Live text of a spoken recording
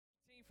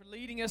for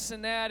leading us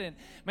in that. And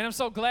man, I'm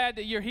so glad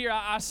that you're here.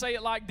 I say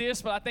it like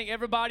this, but I think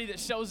everybody that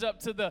shows up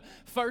to the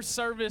first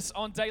service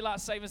on Daylight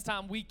Savings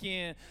Time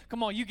weekend,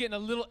 come on, you getting a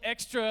little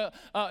extra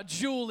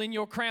jewel in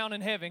your crown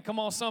in heaven. Come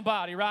on,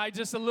 somebody, right?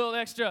 Just a little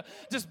extra,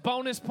 just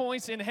bonus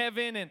points in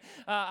heaven. And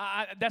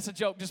that's a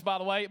joke, just by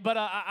the way. But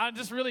I'm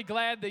just really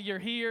glad that you're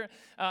here.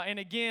 And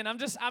again,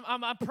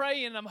 I'm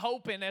praying and I'm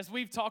hoping, as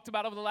we've talked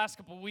about over the last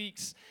couple of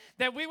weeks,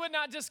 that we would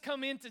not just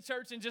come into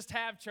church and just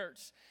have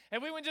church.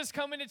 And we wouldn't just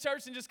come into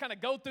church and just kind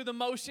of go through the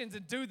motions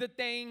and do the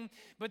thing,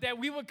 but that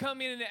we would come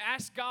in and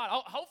ask God.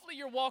 Hopefully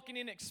you're walking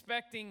in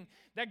expecting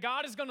that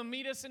God is going to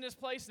meet us in this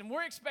place, and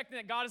we're expecting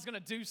that God is going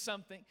to do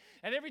something.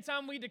 And every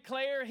time we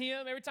declare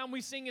Him, every time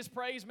we sing His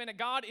praise, man, that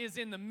God is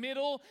in the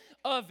middle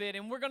of it,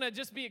 and we're going to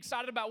just be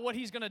excited about what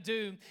He's going to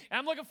do. And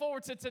I'm looking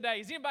forward to today.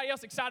 Is anybody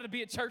else excited to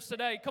be at church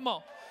today? Come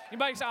on.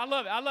 Anybody excited?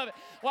 I love it.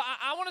 Well,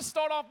 I want to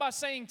start off by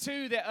saying,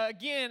 too, that,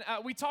 again,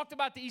 we talked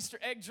about the Easter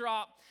egg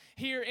drop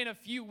here in a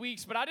few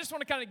weeks, but I just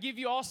want to kind of give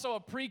you also a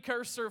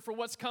precursor for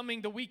what's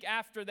coming the week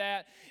after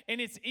that,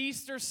 and it's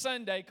Easter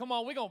Sunday. Come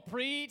on, we're going to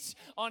preach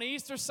on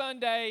Easter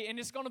Sunday, and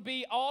it's going to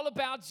be all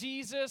about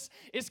Jesus.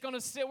 We're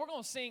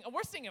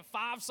singing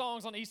 5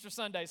 songs on Easter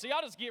Sunday, so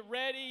y'all just get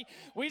ready.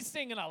 We're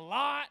singing a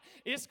lot.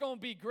 It's going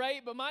to be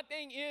great, but my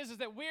thing is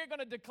that we're going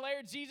to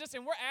declare Jesus,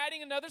 and we're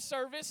adding another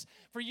service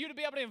for you to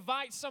be able to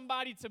invite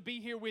somebody to be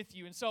here with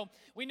you. And so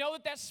we know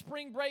that that's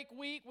spring break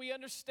week. We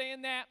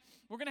understand that.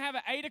 We're going to have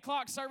an 8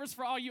 o'clock service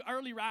for all you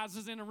early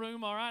risers in the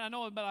room, all right? I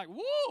know it'll be like,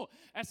 woo,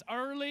 that's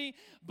early.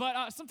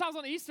 But sometimes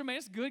on Easter, man,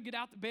 it's good. Get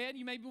out the bed.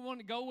 You maybe want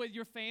to go with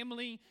your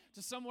family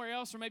to somewhere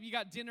else, or maybe you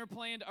got dinner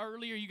planned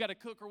early, or you got to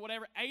cook or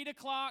whatever. 8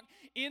 o'clock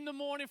in the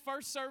morning,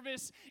 first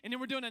service, and then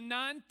we're doing a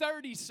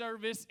 9:30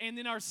 service, and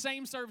then our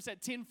same service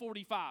at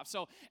 10:45.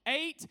 So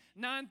 8,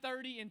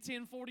 9:30, and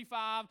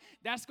 10:45.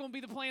 That's going to be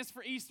the plans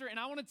for Easter. And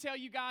I want to tell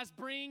you guys,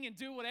 bring and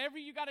do whatever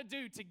you got to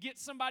do to get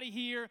somebody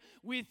here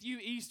with you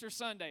Easter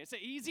Sunday. It's an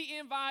easy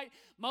invite.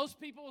 Most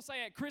people will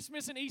say at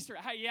Christmas and Easter,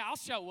 hey, yeah, I'll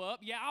show up.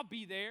 Yeah, I'll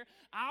be there.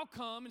 I'll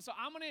come. And so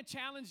I'm going to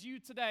challenge you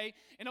today.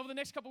 And over the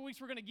next couple of weeks,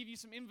 we're going to give you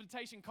some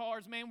invitation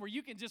cards, man, where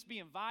you can just be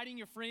inviting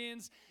your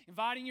friends,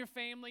 inviting your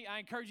family. I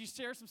encourage you to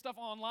share some stuff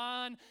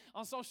online,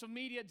 on social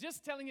media,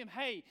 just telling them,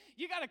 hey,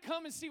 you got to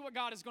come and see what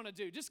God is going to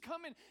do. Just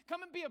come and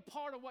be a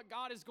part of what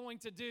God is going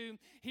to do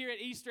here at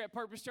Easter at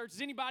Purpose Church.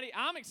 Is anybody?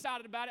 I'm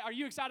excited about it. Are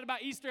you excited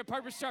about Easter at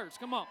Purpose Church?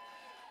 Come on.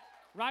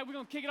 Right, we're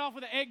going to kick it off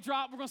with an egg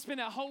drop. We're going to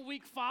spend that whole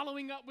week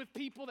following up with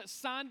people that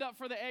signed up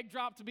for the egg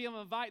drop to be able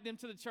to invite them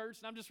to the church.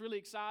 And I'm just really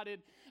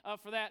excited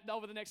for that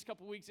over the next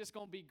couple of weeks. It's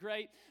going to be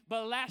great.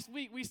 But last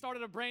week, we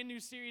started a brand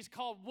new series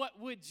called What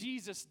Would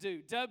Jesus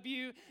Do?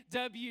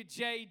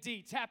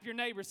 WWJD. Tap your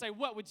neighbor. Say,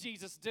 what would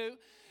Jesus do?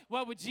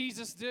 What would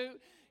Jesus do?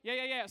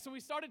 Yeah. So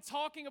we started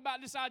talking about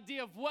this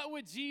idea of what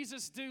would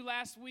Jesus do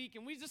last week,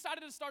 and we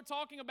decided to start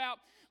talking about,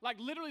 like,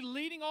 literally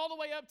leading all the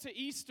way up to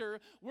Easter.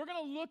 We're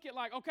going to look at,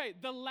 like, okay,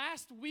 the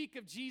last week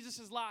of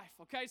Jesus' life,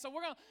 okay? So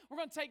we're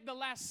going to take the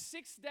last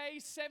 6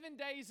 days, 7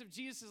 days of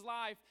Jesus'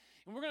 life,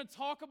 and we're going to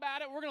talk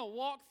about it. We're going to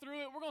walk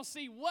through it. We're going to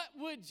see what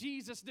would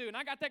Jesus do. And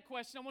I got that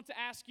question I want to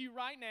ask you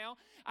right now.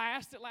 I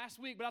asked it last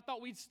week, but I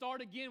thought we'd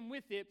start again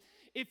with it.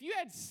 If you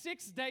had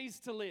 6 days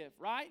to live,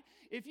 right?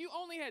 If you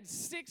only had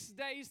 6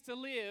 days to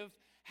live,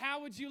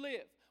 how would you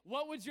live?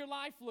 What would your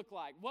life look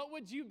like? What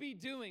would you be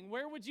doing?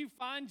 Where would you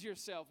find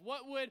yourself?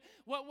 What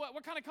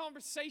kind of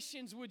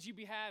conversations would you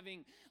be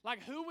having?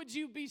 Like, who would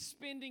you be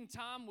spending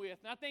time with?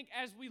 And I think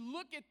as we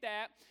look at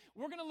that,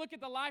 we're going to look at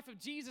the life of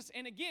Jesus.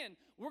 And again,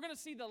 we're going to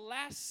see the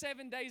last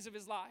 7 days of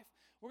His life.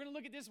 We're going to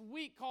look at this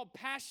week called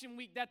Passion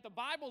Week that the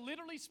Bible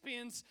literally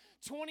spends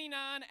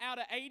 29 out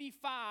of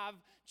 85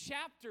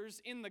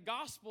 chapters in the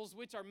Gospels,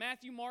 which are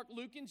Matthew, Mark,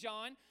 Luke, and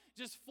John,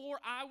 just 4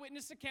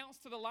 eyewitness accounts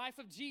to the life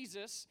of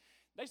Jesus.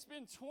 The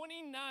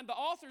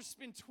authors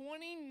spend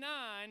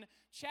 29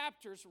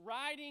 chapters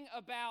writing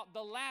about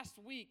the last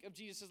week of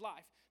Jesus'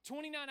 life.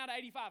 29 out of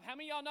 85. How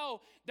many of y'all know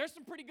there's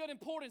some pretty good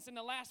importance in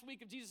the last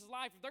week of Jesus'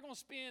 life if they're going to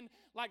spend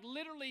like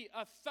literally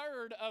a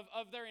third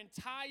of their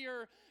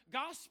entire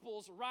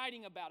Gospels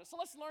writing about it? So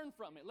let's learn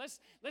from it. Let's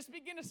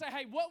begin to say,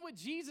 hey, what would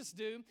Jesus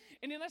do?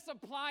 And then let's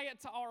apply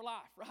it to our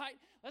life, right?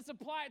 Let's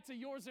apply it to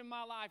yours and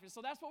my life. And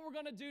so that's what we're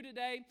going to do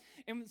today.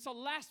 And so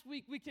last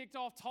week we kicked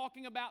off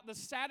talking about the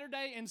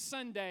Saturday and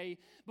Sunday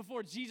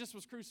before Jesus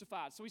was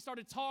crucified. So we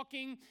started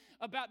talking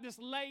about this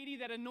lady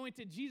that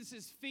anointed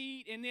Jesus'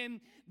 feet, and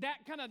then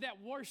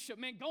that worship,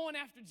 man, going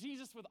after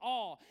Jesus with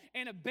awe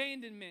and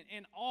abandonment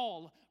and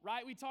all,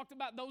 right? We talked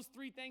about those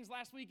 3 things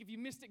last week. If you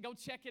missed it, go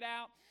check it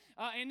out.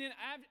 And then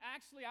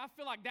I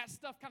feel like that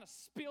stuff kind of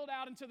spilled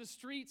out into the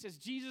streets as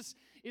Jesus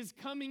is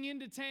coming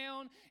into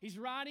town. He's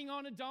riding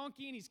on a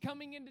donkey and He's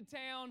coming into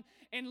town,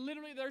 and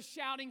literally they're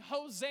shouting,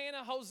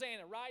 Hosanna,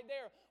 Hosanna, right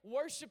there,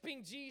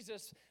 worshiping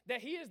Jesus,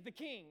 that He is the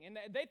King. And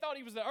they thought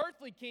He was the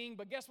earthly king,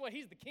 but guess what?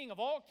 He's the King of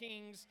all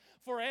kings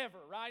forever,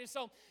 right? And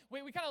so we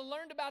kind of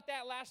learned about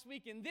that last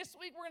week, and this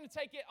week we're going to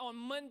take it on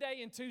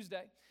Monday and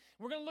Tuesday.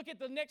 We're going to look at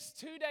the next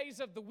 2 days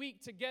of the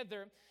week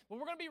together, but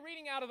we're going to be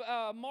reading out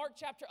of Mark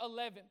chapter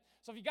 11.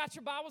 So if you got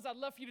your Bibles, I'd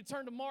love for you to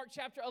turn to Mark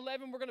chapter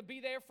 11. We're going to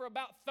be there for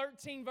about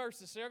 13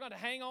 verses. So you're going to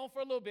hang on for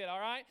a little bit, all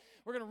right?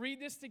 We're going to read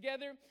this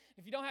together.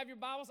 If you don't have your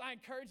Bibles, I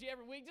encourage you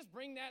every week, just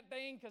bring that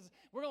thing because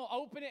we're going to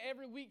open it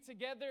every week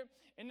together.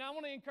 And I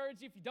want to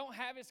encourage you, if you don't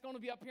have it, it's going to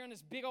be up here on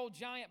this big old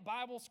giant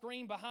Bible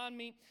screen behind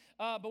me.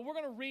 But we're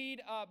going to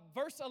read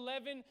verse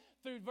 11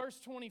 through verse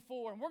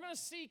 24. And we're going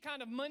to see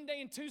kind of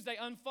Monday and Tuesday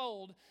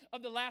unfold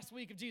of the last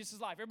week of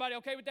Jesus' life. Everybody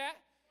okay with that?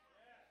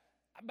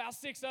 Yeah. About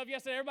 6 of you. I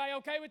said, everybody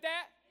okay with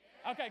that?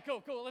 Okay,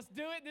 cool. Let's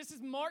do it. This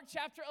is Mark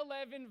chapter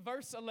 11,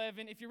 verse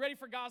 11. If you're ready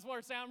for God's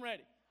word, say, I'm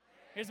ready.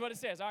 Here's what it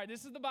says. All right,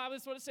 this is the Bible.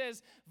 This is what it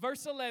says.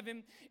 Verse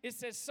 11, it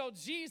says, so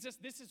Jesus,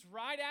 this is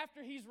right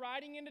after he's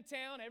riding into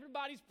town.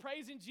 Everybody's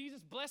praising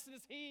Jesus. Blessed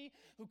is he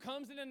who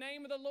comes in the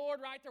name of the Lord,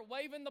 right? They're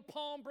waving the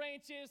palm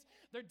branches.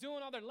 They're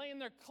laying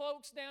their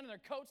cloaks down and their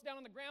coats down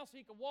on the ground so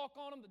he can walk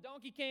on them. The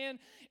donkey can.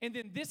 And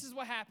then this is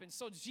what happens.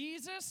 So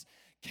Jesus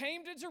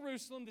came to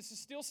Jerusalem. This is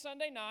still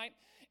Sunday night.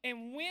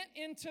 And went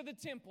into the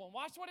temple. And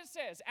watch what it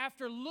says.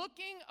 After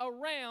looking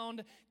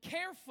around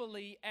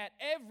carefully at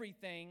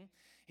everything,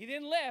 he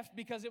then left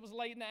because it was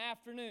late in the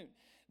afternoon.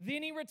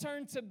 Then he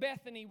returned to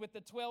Bethany with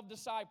the 12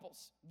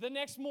 disciples the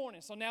next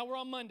morning. So now we're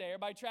on Monday.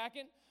 Everybody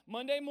tracking?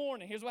 Monday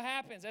morning. Here's what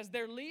happens. As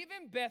they're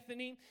leaving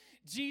Bethany,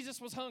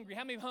 Jesus was hungry.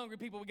 How many hungry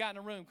people we got in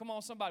the room? Come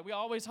on, somebody. We're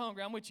always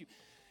hungry. I'm with you.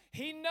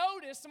 He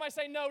noticed, somebody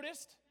say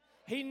noticed.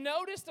 He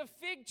noticed a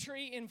fig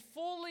tree in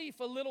full leaf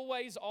a little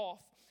ways off.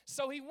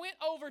 So he went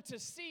over to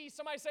see,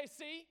 somebody say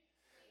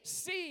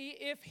see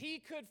if he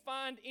could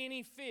find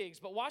any figs.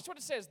 But watch what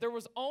it says. There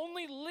was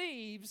only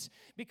leaves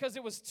because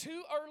it was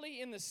too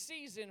early in the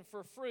season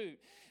for fruit.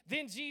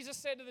 Then Jesus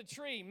said to the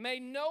tree, may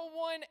no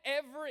one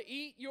ever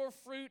eat your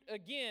fruit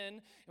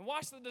again. And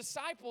watch, the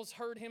disciples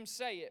heard him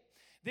say it.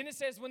 Then it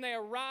says, when they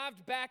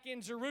arrived back in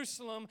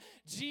Jerusalem,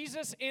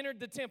 Jesus entered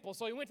the temple.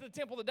 So he went to the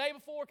temple the day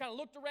before, kind of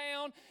looked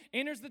around,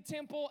 enters the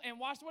temple, and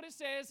watch what it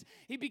says.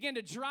 He began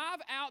to drive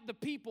out the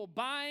people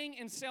buying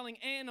and selling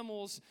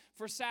animals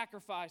for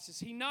sacrifices.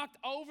 He knocked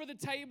over the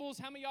tables.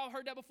 How many of y'all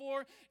heard that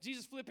before?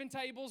 Jesus flipping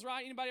tables,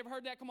 right? Anybody ever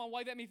heard that? Come on,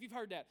 wave at me if you've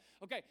heard that.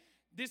 Okay.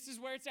 This is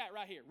where it's at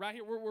right here. Right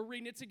here, we're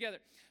reading it together.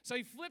 So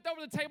he flipped over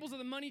the tables of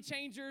the money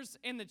changers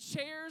and the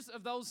chairs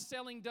of those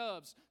selling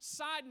doves.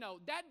 Side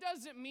note, that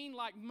doesn't mean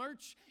like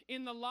merch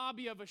in the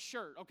lobby of a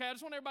shirt, okay? I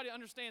just want everybody to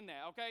understand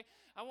that, okay?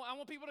 I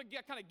want people to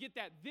get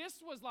that. This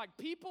was like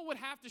people would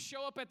have to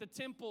show up at the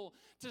temple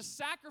to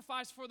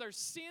sacrifice for their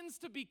sins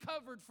to be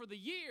covered for the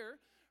year,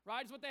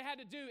 right? Is what they had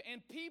to do.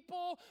 And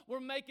people were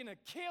making a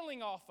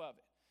killing off of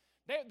it.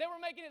 They were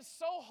making it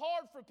so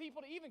hard for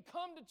people to even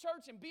come to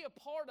church and be a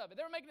part of it.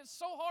 They were making it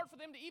so hard for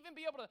them to even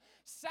be able to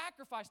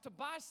sacrifice, to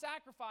buy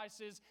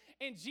sacrifices.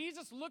 And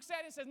Jesus looks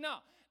at it and says, no,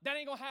 that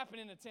ain't going to happen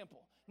in the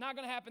temple. Not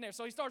going to happen there.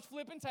 So he starts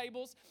flipping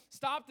tables,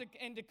 stopped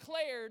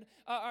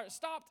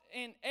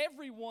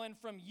everyone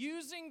from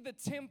using the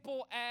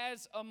temple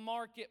as a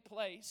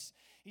marketplace.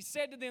 He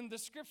said to them, the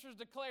scriptures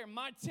declare,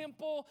 my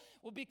temple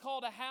will be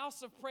called a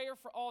house of prayer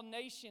for all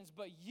nations,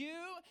 but you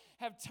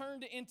have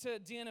turned it into a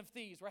den of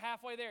thieves. We're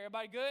halfway there.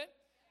 Everybody good?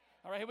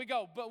 All right, here we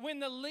go. But when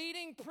the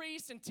leading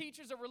priests and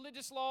teachers of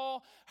religious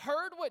law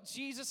heard what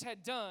Jesus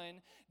had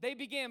done, they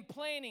began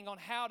planning on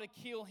how to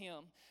kill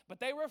him.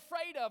 But they were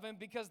afraid of him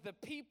because the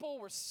people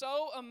were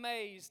so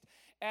amazed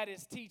at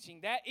his teaching.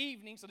 That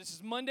evening, so this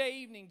is Monday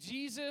evening,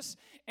 Jesus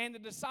and the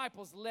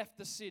disciples left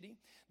the city.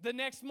 The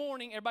next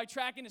morning, everybody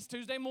tracking? It's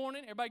Tuesday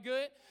morning. Everybody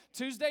good?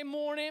 Tuesday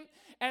morning,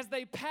 as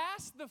they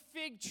passed the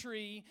fig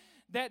tree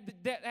that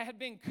had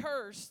been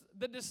cursed,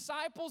 the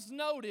disciples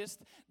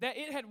noticed that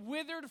it had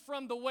withered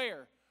from the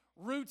where?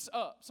 Roots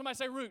up. Somebody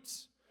say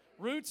roots.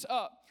 Roots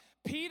up.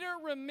 Peter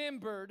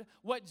remembered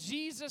what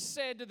Jesus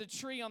said to the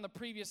tree on the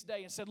previous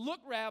day and said, look,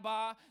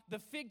 Rabbi, the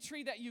fig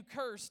tree that you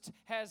cursed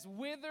has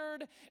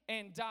withered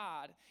and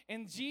died.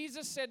 And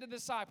Jesus said to the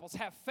disciples,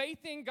 have faith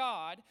in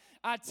God.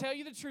 I tell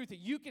you the truth, that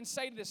you can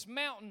say to this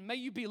mountain, may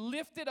you be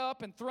lifted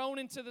up and thrown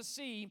into the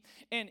sea,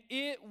 and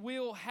it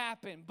will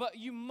happen. But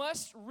you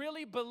must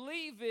really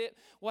believe it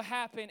will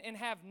happen and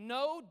have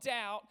no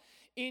doubt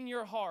in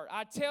your heart.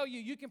 I tell you,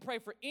 you can pray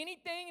for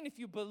anything, and if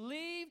you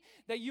believe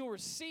that you'll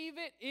receive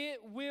it, it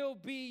will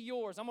be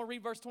yours. I'm going to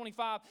read verse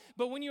 25.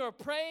 But when you are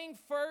praying,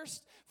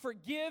 first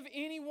forgive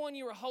anyone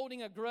you are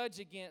holding a grudge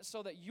against,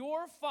 so that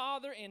your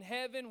Father in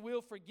heaven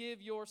will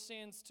forgive your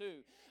sins too.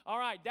 All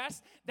right,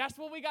 that's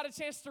what we got a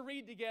chance to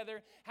read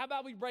together. How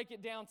about we break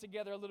it down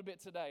together a little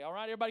bit today? All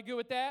right, everybody good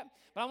with that?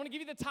 But I want to give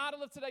you the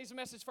title of today's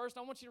message first.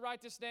 I want you to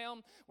write this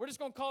down. We're just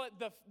going to call it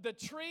the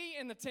tree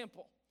and the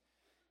temple.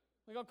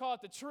 We're going to call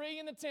it the tree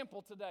and the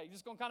temple today.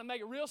 Just going to kind of make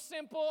it real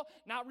simple,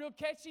 not real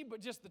catchy, but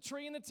just the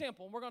tree and the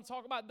temple. And we're going to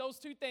talk about those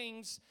two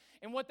things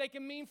and what they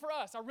can mean for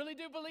us. I really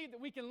do believe that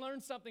we can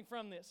learn something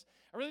from this.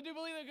 I really do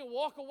believe that we can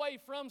walk away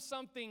from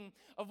something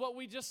of what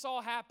we just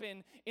saw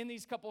happen in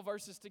these couple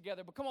verses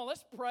together. But come on,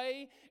 let's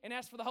pray and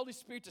ask for the Holy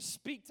Spirit to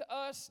speak to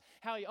us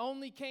how He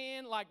only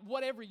can, like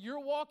whatever you're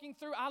walking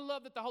through. I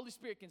love that the Holy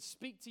Spirit can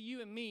speak to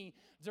you and me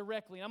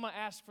directly. And I'm going to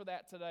ask for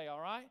that today, all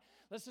right?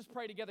 Let's just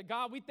pray together.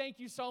 God, we thank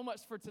you so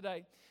much for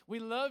today. We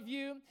love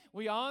you.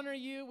 We honor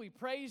you. We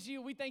praise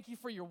you. We thank you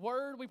for your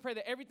word. We pray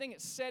that everything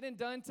that's said and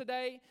done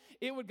today,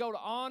 it would go to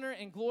honor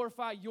and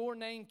glorify your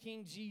name,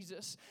 King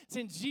Jesus. It's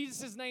in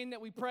Jesus' name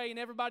that we pray. And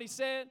everybody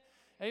said,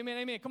 amen,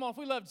 amen. Come on, if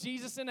we love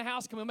Jesus in the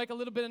house, can we make a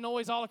little bit of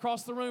noise all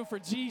across the room for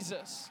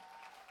Jesus?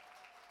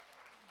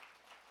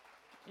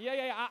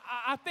 Yeah.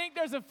 I think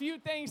there's a few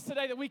things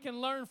today that we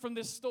can learn from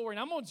this story. And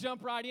I'm going to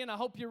jump right in. I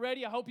hope you're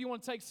ready. I hope you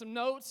want to take some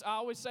notes. I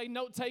always say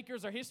note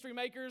takers are history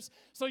makers.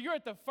 So you're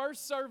at the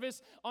first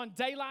service on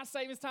Daylight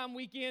Savings Time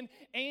weekend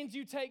and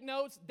you take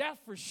notes. That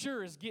for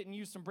sure is getting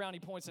you some brownie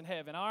points in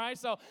heaven, all right?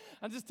 So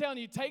I'm just telling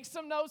you, take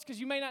some notes because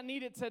you may not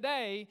need it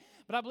today,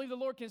 but I believe the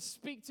Lord can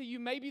speak to you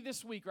maybe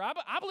this week. Or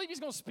I believe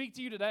He's going to speak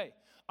to you today.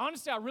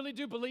 Honestly, I really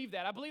do believe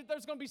that. I believe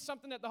there's going to be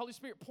something that the Holy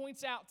Spirit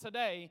points out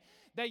today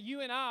that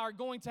you and I are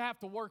going to have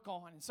to work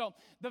on. And so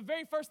the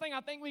very first thing I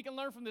think we can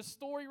learn from this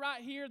story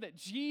right here, that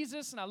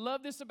Jesus, and I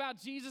love this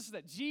about Jesus,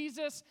 that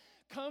Jesus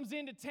comes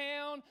into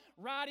town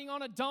riding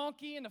on a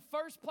donkey, and the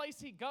first place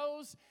he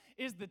goes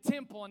is the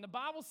temple. And the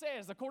Bible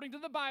says, according to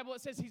the Bible,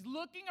 it says he's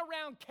looking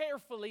around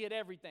carefully at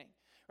everything.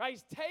 Right?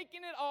 He's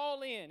taking it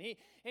all in.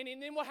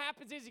 And then what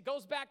happens is he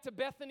goes back to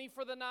Bethany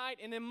for the night,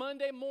 and then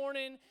Monday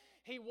morning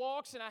he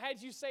walks, and I had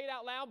you say it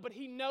out loud, but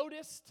he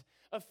noticed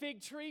a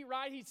fig tree,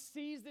 right? He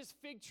sees this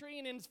fig tree,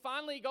 and then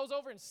finally he goes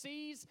over and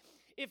sees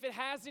if it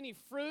has any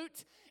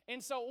fruit.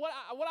 And so what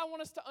I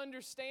want us to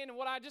understand and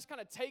what I just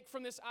kind of take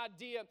from this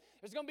idea,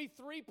 there's going to be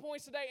 3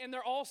 points today, and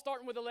they're all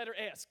starting with the letter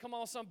S. Come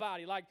on,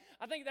 somebody. Like,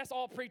 I think that's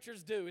all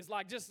preachers do. Is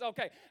like just,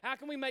 okay, how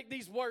can we make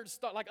these words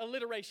start, like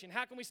alliteration?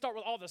 How can we start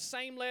with all the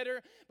same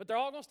letter, but they're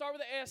all going to start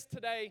with the S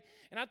today?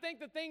 And I think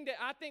the thing that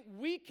I think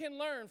we can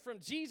learn from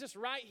Jesus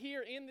right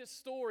here in this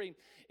story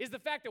is the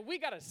fact that we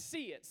got to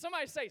see it.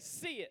 Somebody say,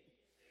 see it.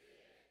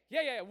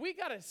 Yeah, we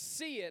got to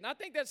see it. And I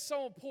think that's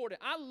so important.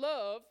 I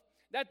love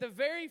that the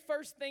very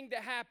first thing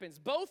that happens,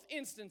 both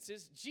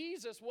instances,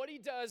 Jesus, what he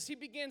does, he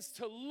begins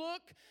to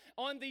look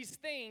on these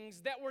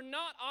things that were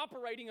not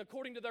operating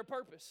according to their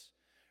purpose,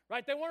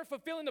 right? They weren't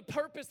fulfilling the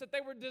purpose that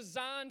they were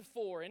designed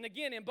for. And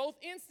again, in both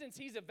instances,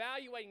 he's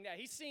evaluating that.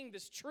 He's seeing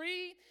this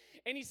tree,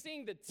 and he's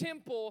seeing the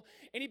temple,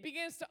 and he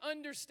begins to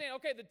understand,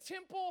 okay, the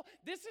temple,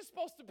 this is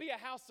supposed to be a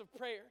house of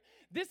prayer.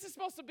 This is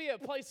supposed to be a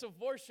place of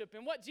worship.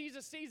 And what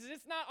Jesus sees is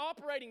it's not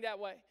operating that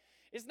way.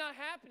 It's not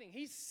happening.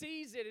 He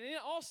sees it. And then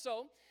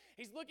also,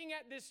 he's looking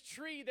at this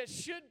tree that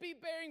should be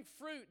bearing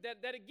fruit.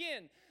 That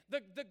again,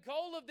 the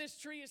goal of this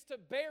tree is to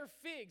bear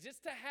figs.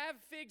 It's to have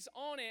figs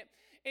on it.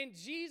 And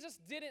Jesus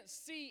didn't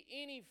see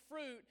any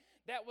fruit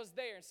that was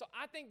there. And so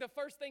I think the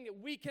first thing that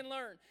we can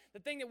learn, the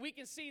thing that we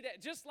can see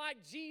that just like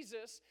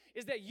Jesus,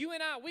 is that you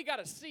and I, we got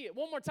to see it.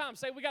 One more time,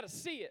 say we got to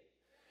see it.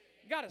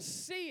 You got to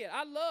see it.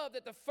 I love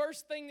that the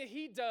first thing that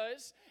he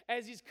does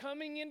as he's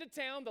coming into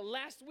town, the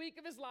last week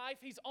of his life,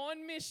 he's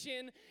on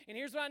mission, and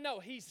here's what I know,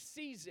 he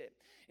sees it.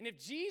 And if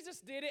Jesus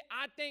did it,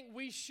 I think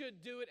we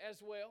should do it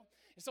as well.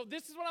 And so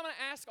this is what I'm going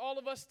to ask all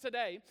of us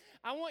today.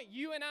 I want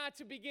you and I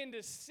to begin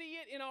to see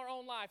it in our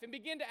own life and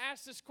begin to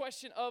ask this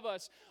question of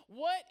us: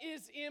 what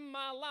is in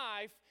my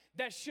life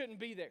that shouldn't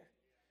be there?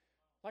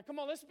 Like, come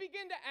on, let's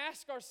begin to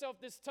ask ourselves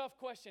this tough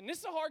question. This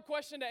is a hard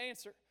question to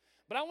answer.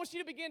 But I want you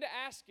to begin to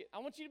ask it. I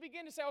want you to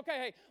begin to say, okay,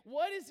 hey,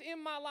 what is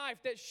in my life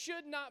that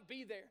should not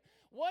be there?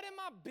 What am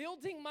I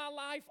building my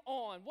life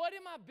on? What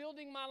am I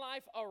building my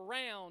life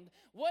around?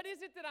 What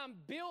is it that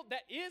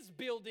that is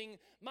building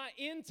my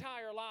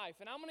entire life?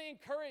 And I'm going to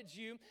encourage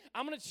you.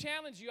 I'm going to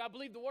challenge you. I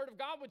believe the Word of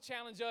God would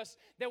challenge us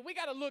that we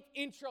got to look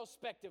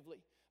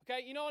introspectively.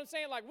 Okay, you know what I'm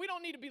saying? Like, we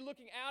don't need to be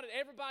looking out at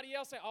everybody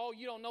else saying, oh,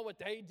 you don't know what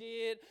they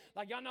did.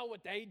 Like, y'all know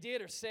what they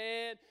did or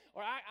said.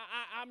 Or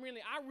I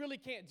really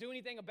can't do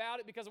anything about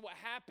it because of what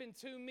happened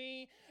to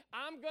me.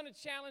 I'm going to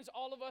challenge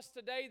all of us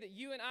today that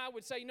you and I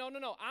would say, no.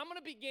 I'm going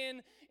to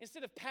begin,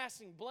 instead of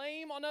passing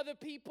blame on other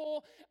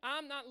people,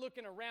 I'm not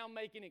looking around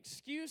making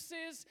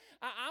excuses.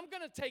 I'm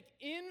going to take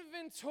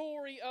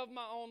inventory of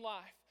my own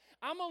life.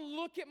 I'm going to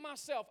look at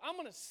myself. I'm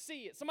going to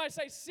see it. Somebody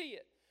say, see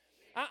it.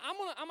 I'm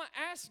gonna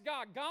ask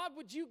God,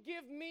 would you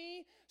give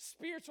me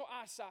spiritual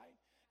eyesight?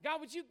 God,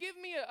 would you give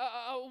me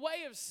a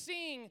way of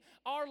seeing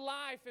our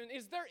life? And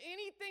is there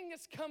anything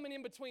that's coming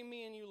in between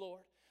me and you, Lord?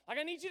 Like,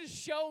 I need you to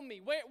show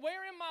me where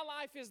in my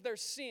life is there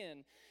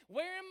sin?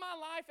 Where in my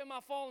life am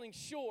I falling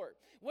short?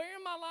 Where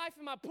in my life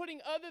am I putting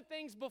other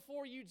things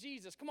before you,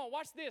 Jesus? Come on,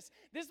 watch this.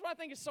 This is what I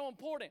think is so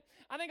important.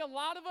 I think a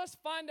lot of us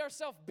find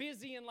ourselves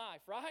busy in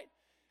life, right?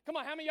 Come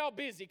on, how many of y'all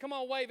busy? Come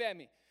on, wave at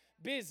me.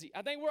 Busy.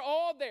 I think we're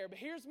all there, but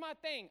here's my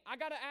thing. I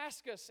got to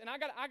ask us, and I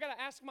got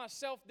to ask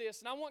myself this,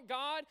 and I want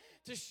God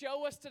to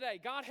show us today.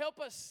 God,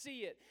 help us see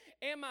it.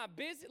 Am I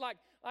busy? Like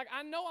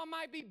I know I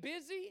might be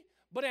busy,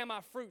 but am I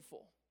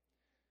fruitful?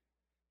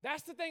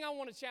 That's the thing I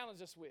want to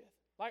challenge us with.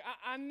 Like,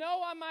 I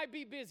know I might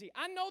be busy.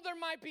 I know there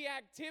might be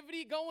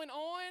activity going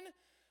on,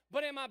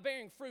 but am I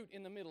bearing fruit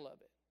in the middle of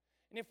it?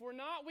 And if we're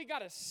not, we got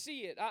to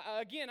see it.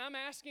 Again, I'm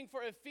asking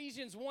for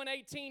Ephesians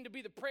 1:18 to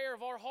be the prayer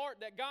of our heart,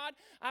 that God,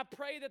 I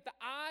pray that the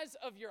eyes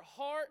of your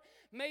heart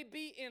may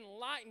be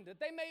enlightened,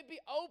 that they may be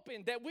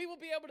opened, that we will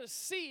be able to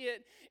see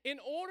it in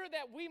order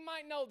that we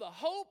might know the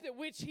hope that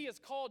which he has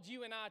called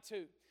you and I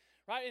to.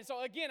 Right? And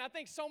so again, I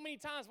think so many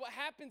times what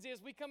happens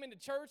is we come into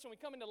church and we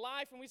come into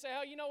life and we say,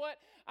 oh, you know what?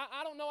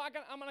 I don't know.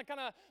 I'm going to kind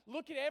of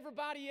look at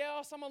everybody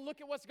else. I'm going to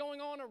look at what's going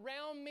on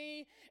around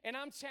me. And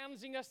I'm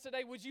challenging us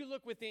today, would you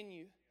look within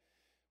you?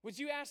 Would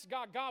you ask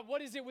God, God,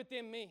 what is it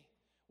within me?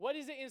 What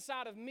is it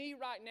inside of me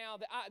right now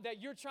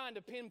that you're trying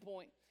to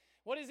pinpoint?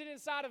 What is it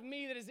inside of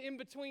me that is in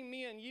between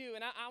me and you?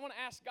 And I want to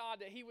ask God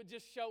that he would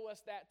just show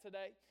us that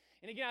today.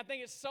 And again, I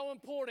think it's so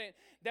important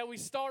that we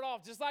start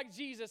off just like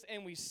Jesus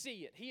and we see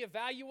it. He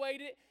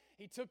evaluated it.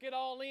 He took it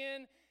all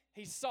in.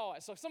 He saw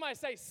it. So somebody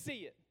say,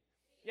 see it.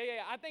 Yeah.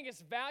 I think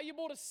it's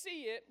valuable to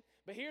see it,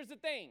 but here's the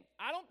thing.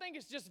 I don't think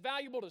it's just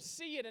valuable to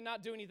see it and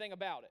not do anything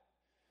about it.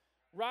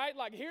 Right?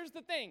 Like, here's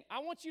the thing. I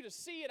want you to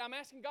see it. I'm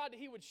asking God that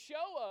he would show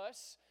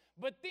us,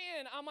 but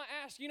then I'm going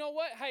to ask, you know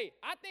what? Hey,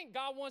 I think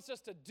God wants us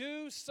to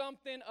do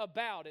something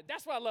about it.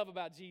 That's what I love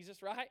about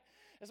Jesus, right?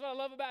 That's what I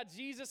love about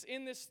Jesus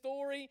in this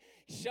story.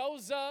 He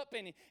shows up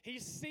and he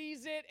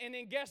sees it, and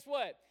then guess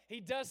what? He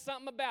does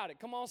something about it.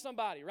 Come on,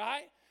 somebody,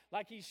 right?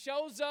 Like, he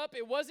shows up.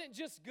 It wasn't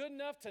just good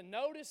enough to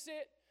notice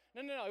it.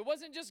 No. It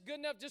wasn't just good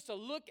enough just to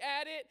look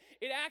at it.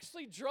 It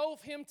actually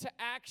drove him to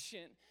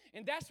action.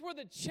 And that's where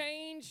the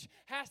change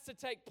has to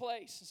take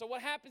place. So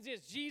what happens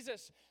is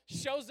Jesus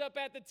shows up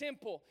at the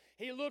temple.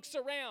 He looks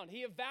around.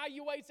 He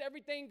evaluates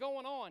everything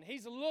going on.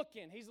 He's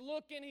looking.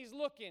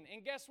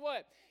 And guess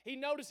what? He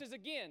notices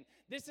again,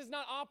 this is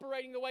not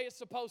operating the way it's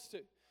supposed to.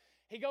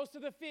 He goes to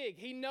the fig.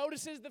 He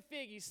notices the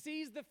fig. He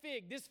sees the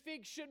fig. This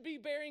fig should be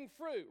bearing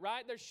fruit,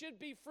 right? There should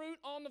be fruit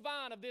on the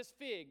vine of this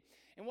fig.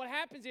 And what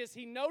happens is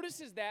he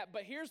notices that,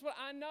 but here's what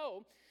I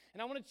know,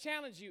 and I want to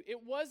challenge you.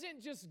 It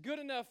wasn't just good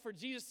enough for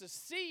Jesus to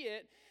see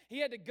it. He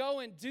had to go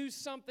and do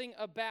something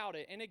about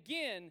it. And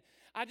again,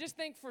 I just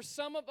think for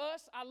some of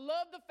us, I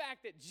love the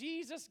fact that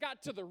Jesus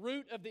got to the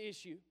root of the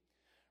issue,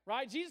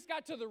 right? Jesus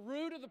got to the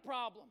root of the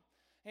problem.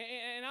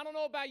 And I don't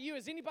know about you.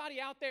 Has anybody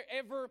out there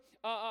ever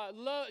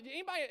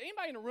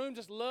anybody in the room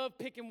just love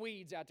picking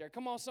weeds out there?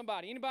 Come on,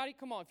 somebody. Anybody?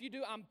 Come on. If you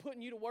do, I'm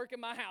putting you to work in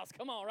my house.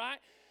 Come on, right?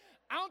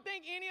 I don't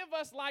think any of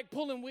us like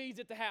pulling weeds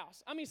at the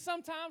house. I mean,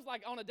 sometimes,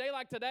 like on a day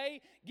like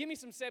today, give me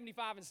some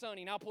 75 and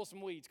sunny, and I'll pull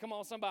some weeds. Come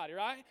on, somebody,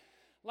 right?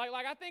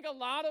 Like I think a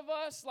lot of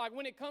us, like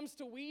when it comes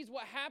to weeds,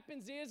 what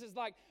happens is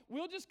like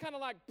we'll just kind of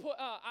like put,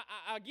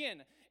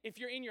 again, if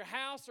you're in your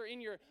house or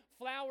in your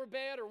flower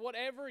bed or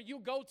whatever, you'll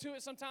go to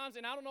it sometimes,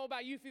 and I don't know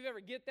about you if you've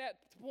ever get that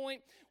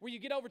point where you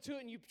get over to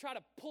it and you try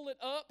to pull it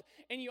up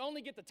and you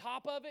only get the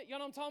top of it. You know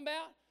what I'm talking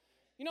about?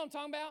 You know what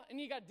I'm talking about?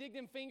 And you got to dig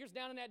them fingers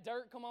down in that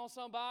dirt, come on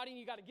somebody, and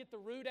you got to get the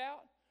root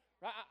out.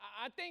 Right?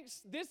 I think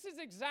this is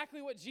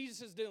exactly what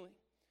Jesus is doing.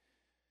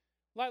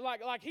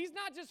 Like he's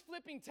not just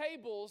flipping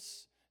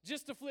tables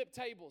just to flip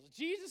tables.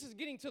 Jesus is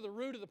getting to the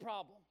root of the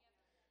problem.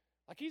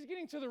 Like he's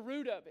getting to the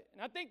root of it.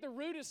 And I think the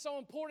root is so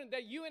important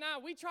that you and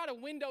we try to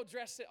window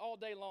dress it all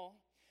day long.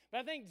 But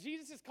I think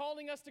Jesus is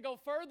calling us to go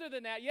further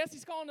than that. Yes,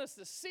 he's calling us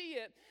to see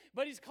it,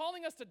 but he's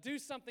calling us to do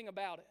something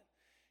about it.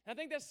 And I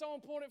think that's so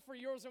important for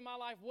yours in my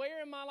life.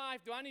 Where in my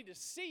life do I need to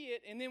see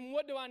it, and then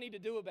what do I need to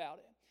do about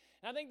it?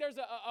 And I think there's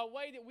a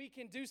way that we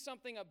can do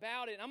something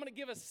about it. And I'm going to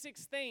give us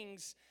 6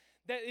 things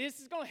that this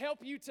is going to help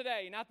you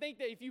today. And I think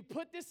that if you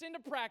put this into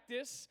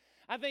practice,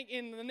 I think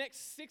in the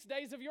next 6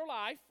 days of your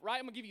life, right,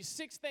 I'm going to give you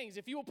 6 things.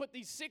 If you will put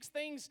these 6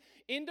 things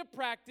into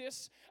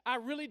practice, I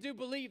really do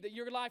believe that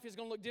your life is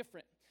going to look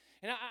different.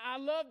 And I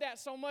love that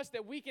so much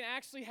that we can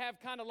actually have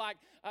kind of like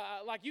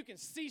you can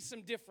see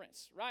some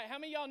difference, right? How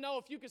many of y'all know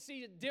if you can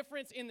see a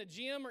difference in the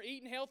gym or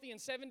eating healthy in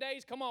 7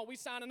 days? Come on, we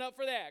signing up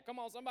for that. Come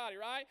on, somebody,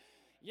 right?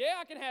 Yeah,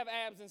 I can have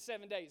abs in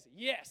 7 days.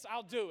 Yes,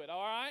 I'll do it,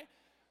 all right?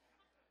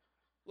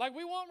 Like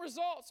we want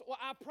results. Well,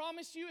 I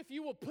promise you, if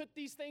you will put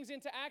these things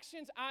into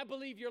actions, I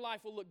believe your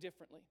life will look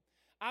differently.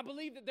 I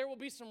believe that there will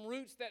be some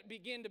roots that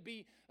begin to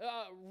be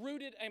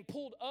rooted and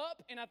pulled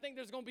up, and I think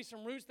there's going to be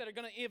some roots that are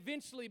going to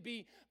eventually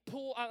be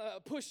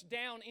pushed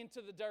down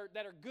into the dirt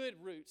that are good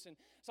roots. And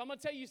so I'm going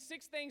to tell you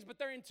 6 things, but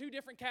they're in 2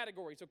 different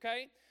categories,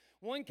 okay?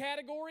 One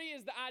category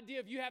is the idea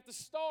of you have to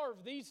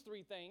starve these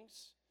 3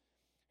 things,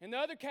 and the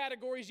other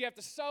category is you have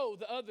to sow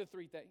the other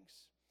 3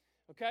 things,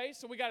 okay?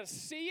 So we got to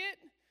see it.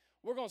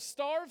 We're going to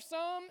starve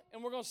some,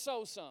 and we're going to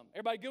sow some.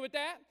 Everybody good with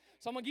that?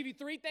 So I'm going to give you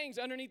 3 things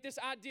underneath this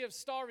idea of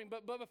starving.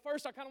 But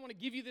first, I kind of want to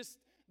give you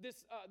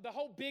the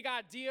whole big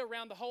idea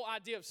around the whole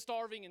idea of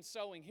starving and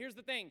sowing. Here's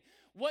the thing.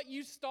 What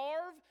you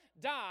starve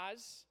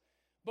dies,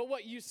 but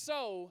what you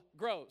sow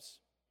grows.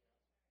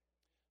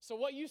 So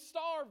what you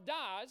starve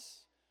dies,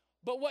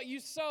 but what you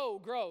sow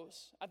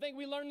grows. I think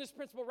we learned this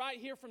principle right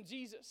here from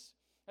Jesus.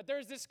 That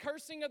there's this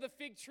cursing of the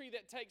fig tree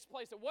that takes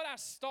place. That what I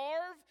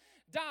starve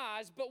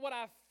dies, but what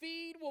I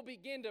feed will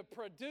begin to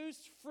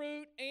produce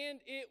fruit and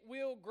it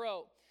will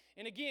grow.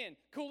 And again,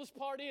 coolest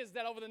part is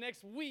that over the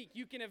next week,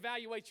 you can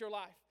evaluate your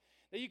life.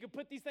 that you can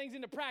put these things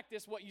into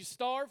practice. What you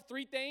starve,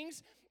 3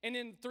 things, and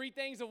then 3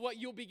 things of what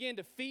you'll begin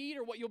to feed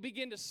or what you'll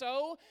begin to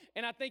sow,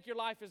 and I think your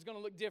life is going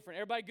to look different.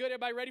 Everybody good?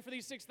 Everybody ready for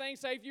these 6 things?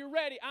 Say if you're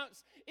ready.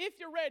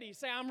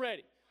 Say I'm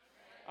ready.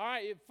 All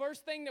right,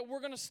 first thing that we're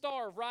going to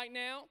starve right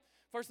now,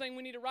 first thing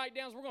we need to write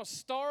down is we're going to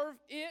starve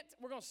it.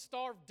 We're going to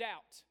starve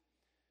doubt.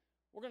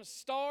 We're going to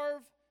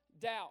starve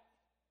doubt.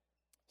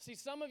 See,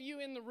 some of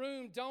you in the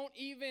room don't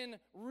even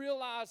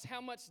realize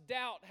how much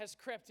doubt has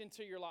crept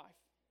into your life.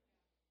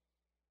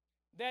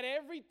 That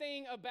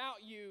everything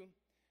about you,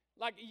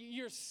 like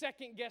you're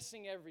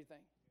second-guessing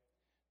everything.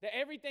 That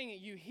everything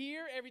that you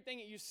hear, everything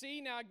that you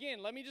see. Now,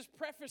 again, let me just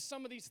preface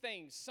some of these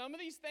things. Some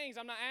of these things,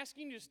 I'm not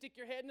asking you to stick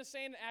your head in the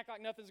sand and act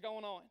like nothing's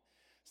going on.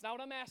 It's not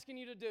what I'm asking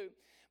you to do.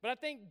 But I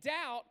think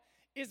doubt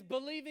is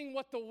believing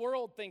what the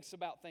world thinks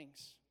about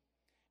things.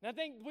 And I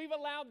think we've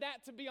allowed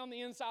that to be on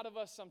the inside of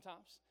us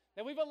sometimes.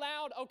 That we've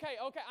allowed, okay,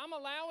 I'm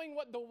allowing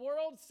what the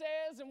world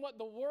says and what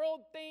the world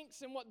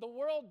thinks and what the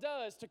world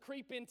does to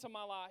creep into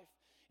my life.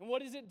 And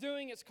what is it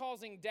doing? It's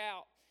causing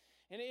doubt.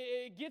 And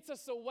it gets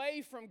us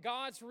away from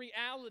God's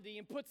reality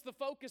and puts the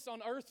focus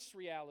on earth's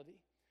reality.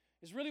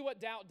 Is really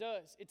what doubt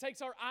does. It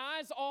takes our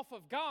eyes off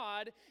of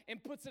God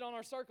and puts it on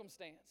our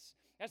circumstance.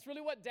 That's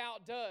really what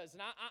doubt does.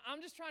 And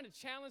I'm just trying to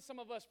challenge some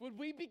of us. Would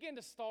we begin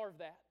to starve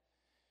that?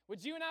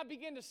 Would you and I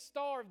begin to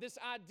starve this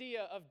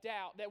idea of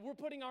doubt, that we're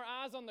putting our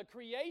eyes on the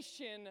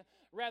creation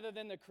rather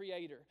than the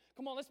Creator?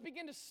 Come on, let's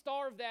begin to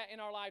starve that in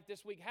our life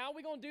this week. How are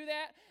we going to do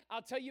that?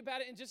 I'll tell you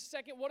about it in just a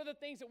second. What are the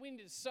things that we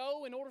need to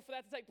sow in order for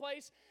that to take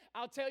place?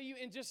 I'll tell you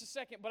in just a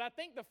second. But I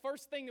think the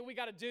first thing that we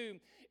got to do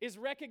is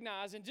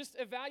recognize and just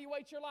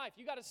evaluate your life.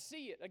 You got to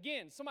see it.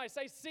 Again, somebody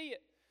say, see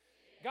it.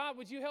 God,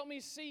 would you help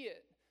me see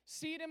it?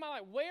 See it in my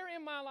life. Where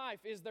in my life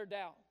is there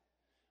doubt?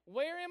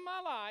 Where in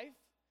my life,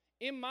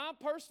 in my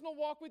personal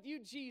walk with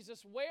you,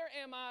 Jesus, where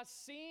am I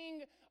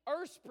seeing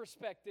earth's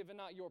perspective and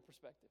not your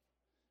perspective?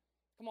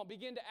 Come on,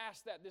 begin to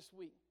ask that this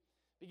week.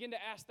 Begin to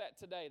ask that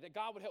today, that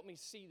God would help me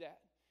see that.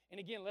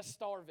 And again, let's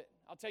starve it.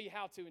 I'll tell you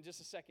how to in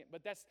just a second.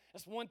 But that's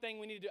one thing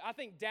we need to do. I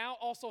think doubt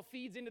also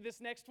feeds into this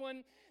next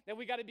one that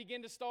we got to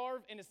begin to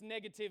starve, and it's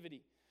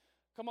negativity.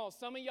 Come on,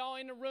 some of y'all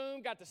in the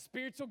room got the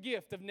spiritual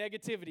gift of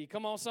negativity.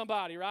 Come on,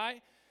 somebody,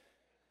 right?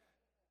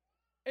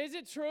 Is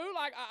it true?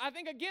 Like, I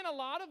think, again, a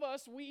lot of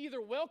us, we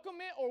either welcome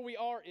it or we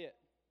are it.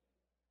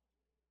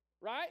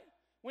 Right?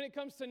 When it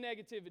comes to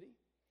negativity.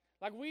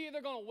 Like, we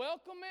either going to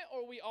welcome it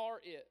or we are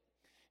it.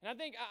 And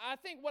I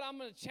think what I'm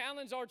going to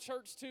challenge our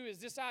church to is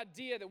this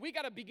idea that we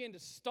got to begin to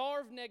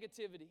starve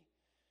negativity.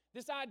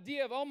 This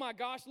idea of, oh my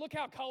gosh, look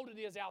how cold it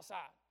is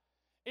outside.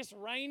 It's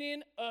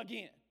raining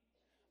again.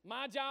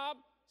 My job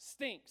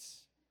stinks.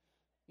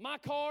 My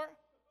car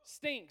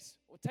stinks.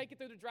 Well, take it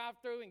through the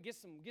drive-thru and get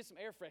some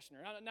air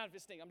freshener. Not if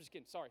it stinks. I'm just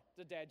kidding. Sorry. It's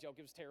a dad joke.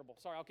 It was terrible.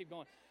 Sorry, I'll keep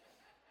going.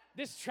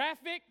 This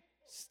traffic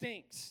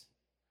stinks.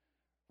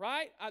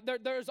 Right?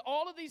 There's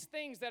all of these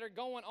things that are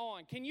going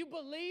on. Can you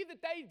believe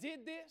that they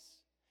did this?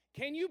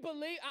 Can you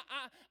believe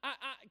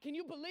can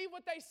you believe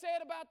what they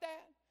said about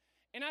that?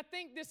 And I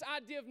think this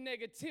idea of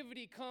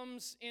negativity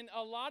comes in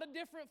a lot of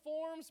different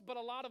forms, but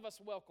a lot of us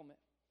welcome it.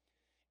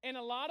 And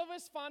a lot of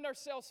us find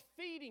ourselves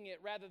feeding it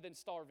rather than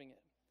starving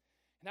it.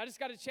 And I just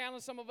got to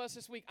challenge some of us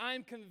this week. I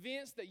am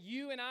convinced that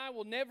you and I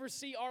will never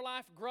see our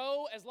life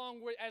grow as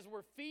long as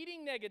we're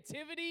feeding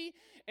negativity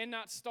and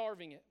not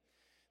starving it.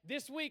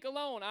 This week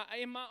alone,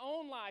 in my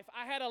own life,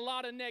 I had a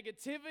lot of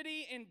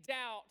negativity and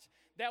doubt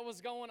that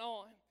was going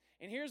on.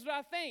 And here's what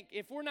I think.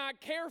 If we're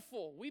not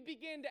careful, we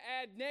begin to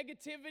add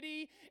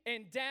negativity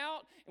and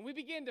doubt, and we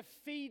begin to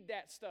feed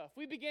that stuff.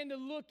 We begin to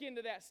look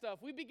into that stuff.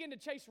 We begin to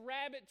chase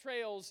rabbit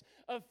trails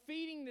of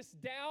feeding this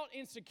doubt,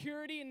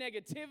 insecurity, and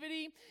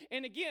negativity.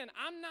 And again,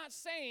 I'm not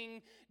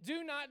saying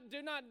do not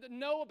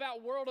know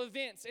about world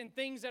events and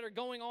things that are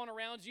going on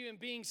around you and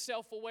being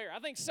self-aware. I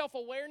think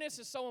self-awareness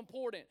is so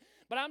important.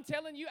 But I'm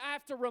telling you, I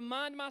have to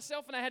remind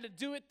myself, and I had to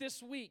do it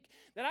this week,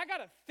 that I got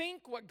to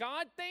think what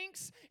God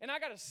thinks, and I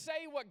got to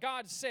say what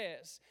God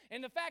says.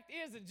 And the fact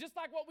is, that just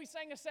like what we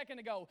sang a second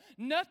ago,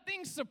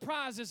 nothing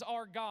surprises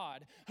our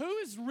God. Who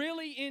is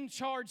really in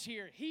charge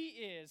here? He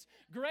is.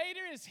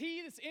 Greater is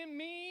He that's in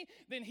me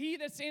than he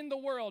that's in the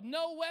world.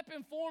 No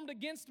weapon formed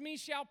against me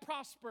shall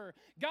prosper.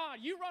 God,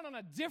 you run on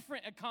a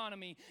different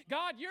economy.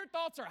 God, your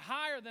thoughts are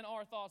higher than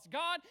our thoughts.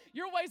 God,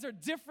 your ways are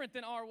different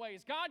than our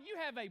ways. God, you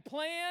have a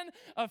plan,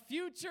 a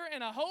future,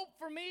 and a hope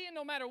for me, and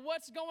no matter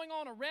what's going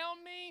on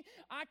around me,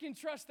 I can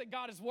trust that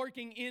God is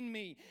working in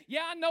me.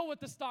 Yeah, I know what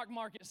the stock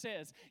market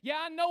says. Yeah,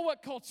 I know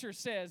what culture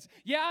says.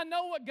 Yeah, I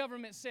know what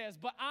government says,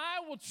 but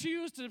I will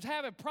choose to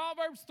have a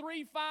Proverbs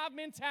 3:5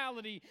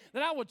 mentality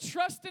that I will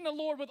trust in the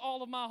Lord with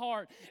all of my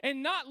heart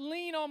and not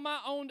lean on my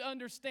own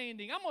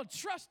understanding. I'm going to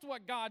trust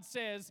what God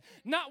says,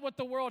 not what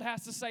the world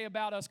has to say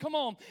about us. Come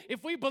on,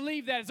 if we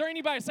believe that, is there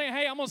anybody saying,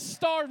 hey, I'm going to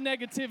starve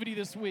negativity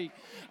this week?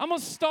 I'm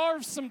going to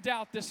starve some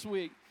doubt this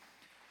week.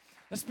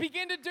 Let's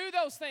begin to do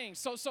those things.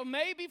 So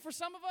maybe for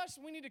some of us,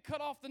 we need to cut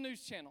off the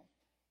news channel.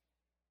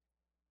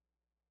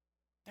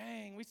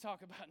 Dang, we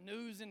talk about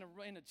news in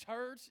the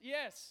church.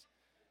 Yes.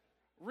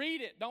 Read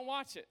it. Don't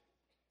watch it.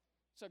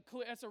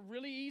 That's a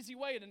really easy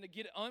way to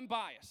get it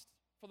unbiased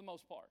for the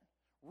most part.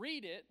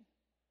 Read it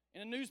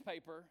in a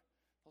newspaper,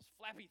 those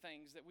flappy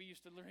things that we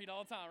used to read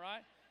all the time,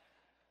 right?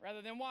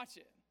 Rather than watch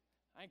it.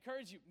 I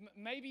encourage you,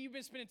 maybe you've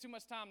been spending too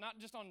much time not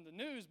just on the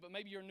news, but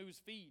maybe your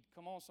news feed.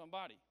 Come on,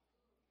 somebody.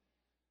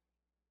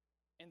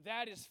 And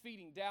that is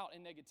feeding doubt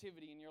and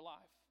negativity in your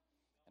life.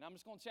 And I'm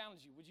just going to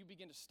challenge you. Would you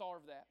begin to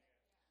starve that?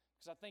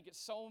 Because I think it's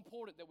so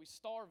important that we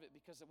starve it,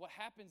 because what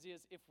happens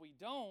is if we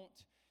don't,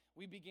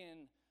 we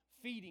begin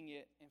feeding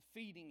it and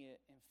feeding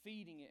it and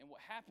feeding it. And what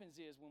happens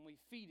is when we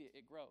feed it,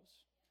 it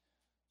grows.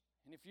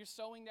 And if you're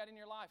sowing that in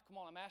your life, come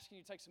on, I'm asking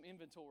you to take some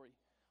inventory.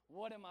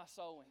 What am I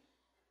sowing?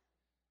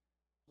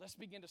 Let's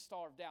begin to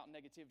starve doubt and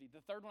negativity. The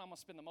third one I'm going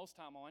to spend the most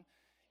time on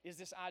is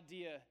this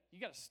idea,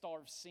 you got to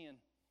starve sin.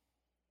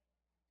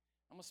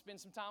 I'm going to spend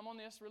some time on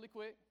this really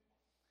quick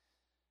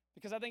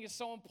because I think it's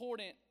so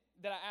important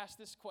that I ask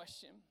this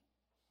question.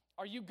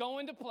 Are you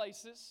going to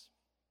places?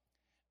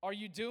 Are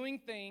you doing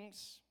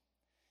things?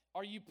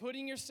 Are you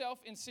putting yourself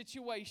in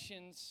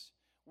situations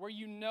where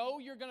you know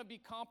you're going to be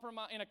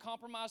in a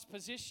compromised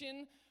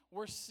position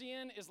where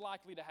sin is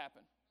likely to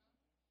happen?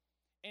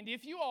 And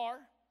if you are,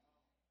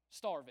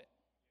 starve it.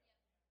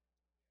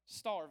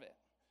 Starve it.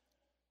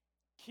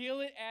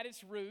 Kill it at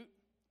its root.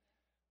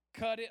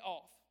 Cut it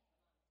off.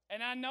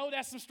 And I know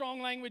that's some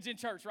strong language in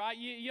church, right?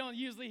 You don't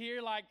usually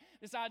hear like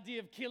this idea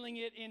of killing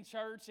it in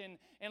church and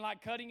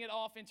like cutting it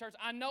off in church.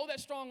 I know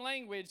that's strong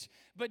language,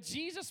 but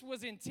Jesus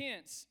was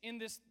intense in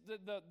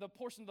the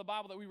portion of the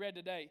Bible that we read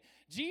today.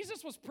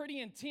 Jesus was pretty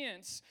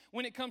intense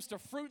when it comes to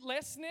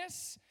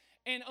fruitlessness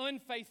and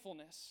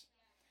unfaithfulness.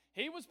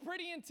 He was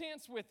pretty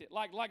intense with it,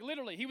 like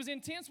literally. He was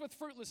intense with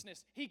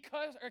fruitlessness. He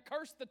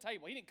cursed the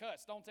table. He didn't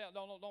cuss. Don't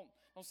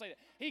say that.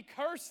 He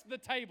cursed the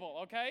table.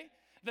 Okay.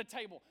 The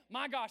table.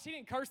 My gosh, he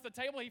didn't curse the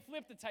table. He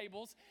flipped the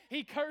tables.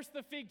 He cursed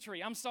the fig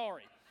tree. I'm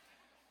sorry.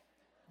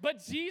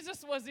 But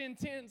Jesus was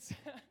intense.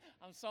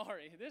 I'm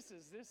sorry. We're going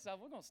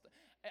to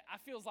I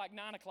feels like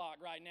 9 o'clock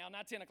right now,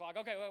 not 10 o'clock.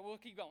 Okay, well, we'll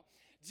keep going.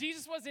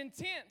 Jesus was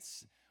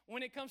intense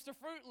when it comes to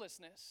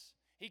fruitlessness.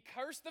 He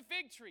cursed the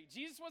fig tree.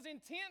 Jesus was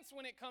intense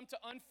when it comes to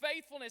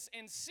unfaithfulness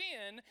and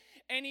sin,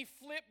 and he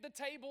flipped the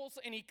tables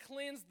and he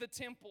cleansed the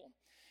temple.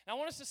 And I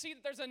want us to see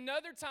that there's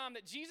another time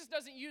that Jesus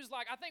doesn't use,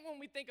 like, I think when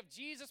we think of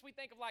Jesus, we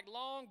think of like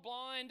long,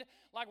 blonde,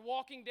 like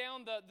walking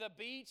down the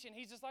beach, and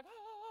he's just like,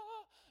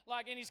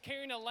 like, and he's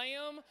carrying a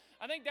lamb.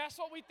 I think that's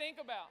what we think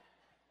about.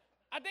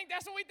 I think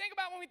that's what we think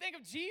about when we think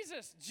of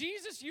Jesus.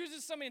 Jesus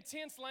uses some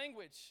intense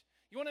language.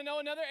 You want to know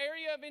another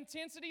area of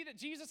intensity that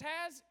Jesus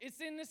has? It's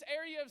in this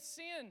area of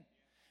sin.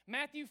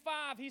 Matthew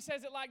 5, he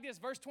says it like this,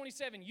 verse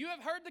 27. You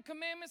have heard the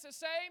commandments that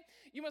say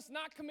you must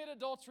not commit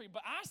adultery.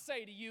 But I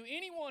say to you,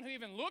 anyone who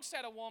even looks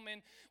at a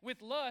woman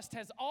with lust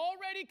has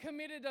already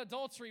committed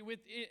adultery with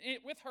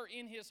her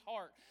in his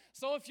heart.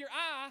 So if your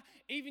eye,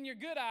 even your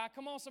good eye,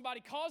 come on somebody,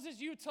 causes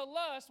you to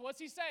lust, what's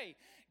he say?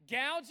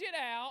 Gouge it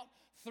out,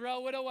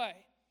 throw it away.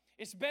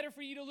 It's better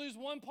for you to lose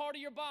one part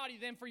of your body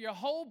than for your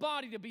whole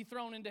body to be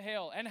thrown into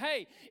hell. And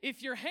hey,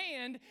 if your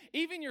hand,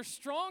 even your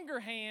stronger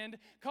hand,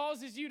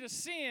 causes you to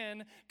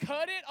sin,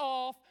 cut it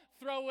off,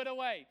 throw it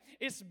away.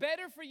 It's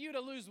better for you to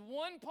lose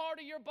one part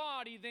of your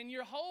body than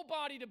your whole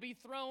body to be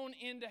thrown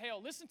into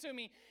hell. Listen to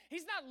me.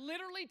 He's not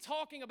literally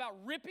talking about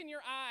ripping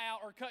your eye out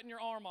or cutting your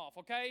arm off,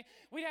 okay?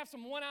 We'd have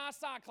some one-eye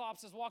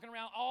cyclopses walking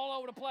around all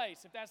over the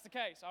place if that's the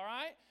case, all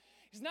right?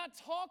 He's not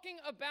talking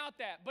about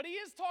that, but he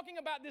is talking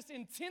about this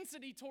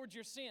intensity towards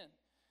your sin.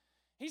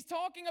 He's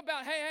talking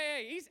about,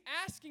 hey, he's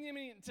asking him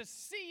to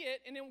see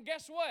it, and then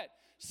guess what?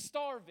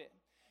 Starve it.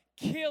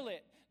 Kill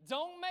it.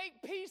 Don't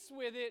make peace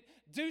with it.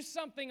 Do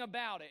something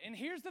about it. And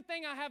here's the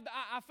thing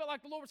I felt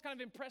like the Lord was kind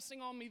of impressing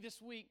on me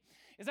this week,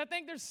 is I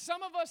think there's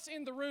some of us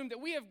in the room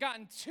that we have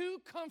gotten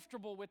too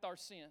comfortable with our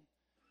sin.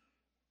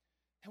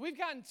 And we've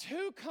gotten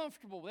too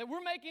comfortable that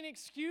we're making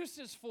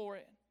excuses for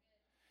it.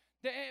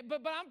 But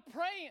I'm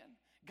praying,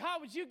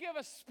 God, would you give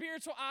us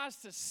spiritual eyes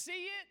to see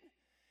it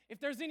if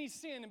there's any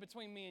sin in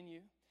between me and you?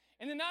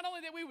 And then not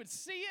only that we would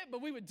see it,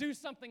 but we would do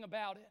something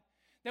about it.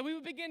 That we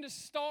would begin to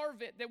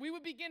starve it. That we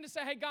would begin to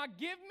say, hey, God,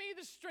 give me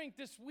the strength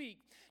this week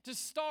to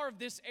starve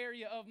this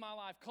area of my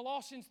life.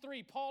 Colossians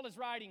 3, Paul is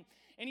writing,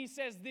 and he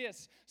says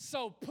this,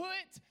 so put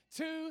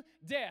to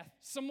death.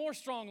 Some more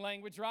strong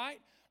language, right?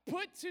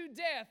 Put to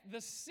death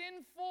the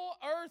sinful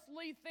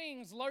earthly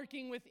things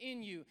lurking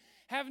within you.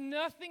 Have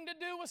nothing to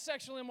do with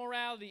sexual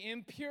immorality,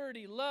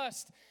 impurity,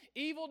 lust,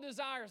 evil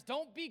desires.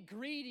 Don't be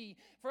greedy,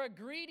 for a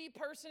greedy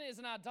person is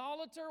an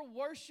idolater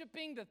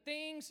worshiping the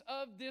things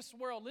of this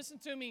world. Listen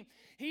to me.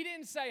 He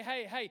didn't say,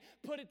 hey,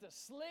 put it to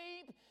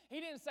sleep. He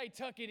didn't say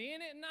tuck it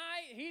in at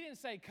night. He didn't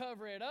say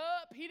cover it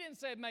up. He didn't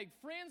say make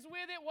friends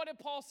with it. What did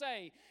Paul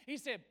say? He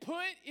said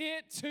put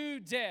it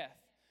to death.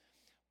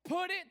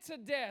 Put it to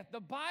death. The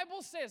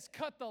Bible says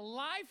cut the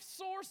life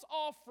source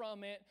off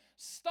from it,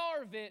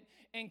 starve it,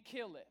 and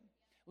kill it.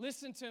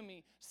 Listen to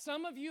me.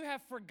 Some of you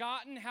have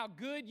forgotten how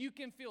good you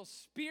can feel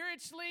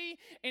spiritually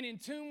and in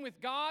tune with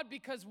God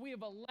because we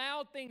have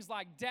allowed things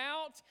like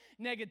doubt,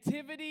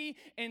 negativity,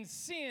 and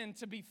sin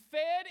to be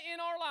fed in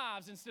our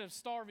lives instead of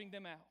starving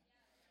them out.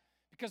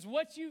 Because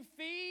what you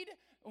feed,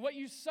 what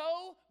you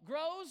sow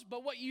grows,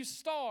 but what you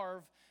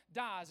starve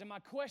dies. And my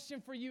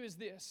question for you is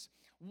this: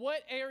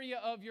 what area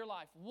of your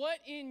life, what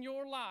in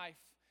your life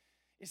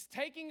is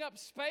taking up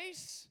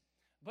space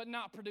but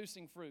not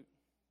producing fruit?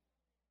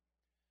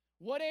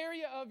 What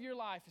area of your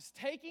life is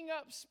taking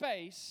up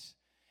space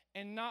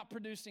and not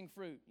producing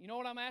fruit? You know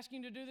what I'm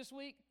asking you to do this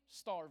week?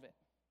 Starve it.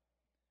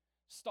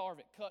 Starve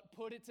it.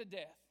 Put it to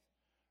death.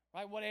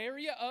 Right? What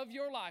area of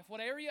your life,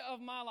 what area of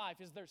my life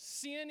is there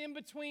sin in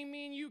between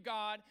me and you,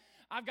 God?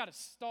 I've got to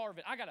starve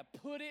it. I got to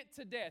put it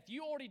to death.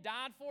 You already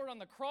died for it on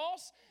the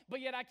cross,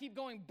 but yet I keep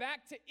going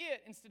back to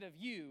it instead of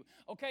you.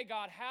 Okay,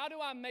 God, how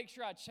do I make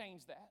sure I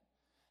change that?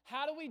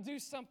 How do we do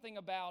something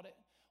about it?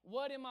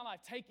 What in my life?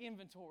 Take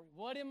inventory.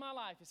 What in my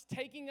life is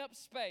taking up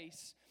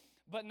space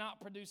but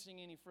not producing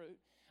any fruit?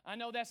 I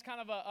know that's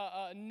kind of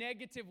a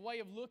negative way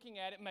of looking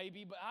at it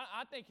maybe, but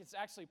I think it's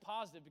actually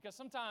positive, because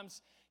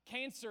sometimes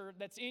cancer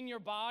that's in your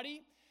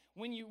body,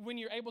 when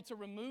you're able to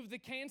remove the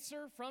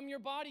cancer from your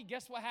body,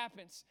 guess what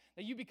happens?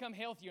 That you become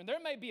healthier. And there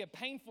may be a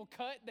painful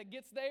cut that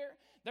gets there.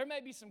 There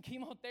may be some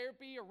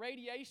chemotherapy or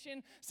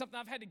radiation, something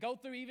I've had to go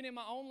through even in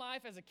my own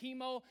life as a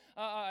chemo.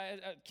 I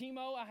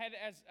had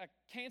as a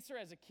cancer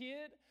as a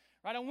kid.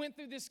 Right? I went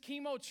through this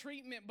chemo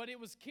treatment, but it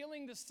was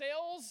killing the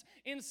cells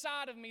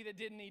inside of me that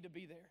didn't need to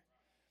be there.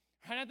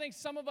 And I think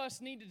some of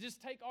us need to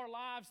just take our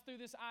lives through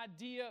this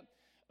idea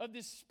of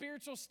this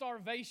spiritual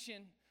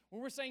starvation,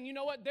 where we're saying, you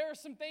know what, there are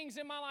some things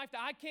in my life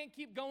that I can't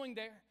keep going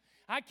there.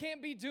 I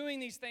can't be doing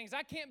these things.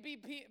 I can't be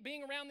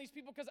being around these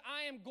people because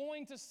I am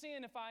going to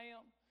sin if I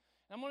am.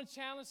 And I'm going to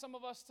challenge some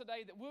of us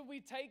today that would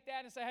we take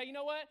that and say, hey, you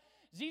know what?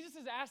 Jesus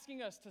is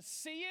asking us to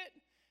see it,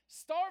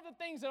 starve the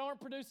things that aren't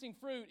producing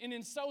fruit, and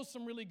then sow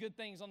some really good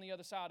things on the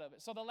other side of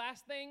it. So the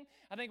last thing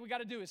I think we got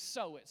to do is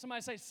sow it.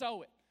 Somebody say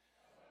sow it.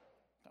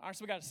 All right,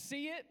 so we got to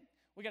see it,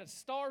 we got to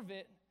starve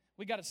it,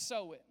 we got to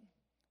sow it.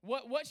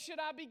 What should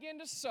I begin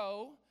to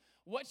sow?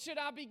 What should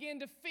I begin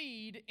to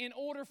feed in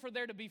order for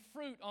there to be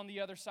fruit on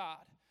the other side?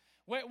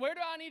 Where do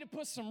I need to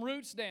put some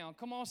roots down?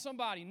 Come on,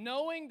 somebody.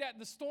 Knowing that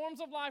the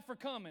storms of life are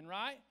coming,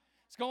 right?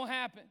 It's going to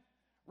happen.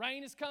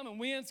 Rain is coming,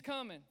 wind's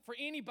coming for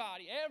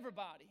anybody,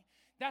 everybody.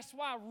 That's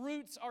why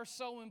roots are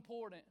so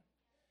important.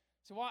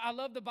 So I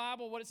love the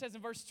Bible, what it says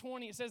in verse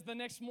 20. It says, the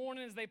next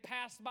morning as they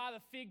passed by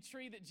the fig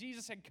tree that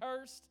Jesus had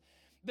cursed,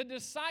 the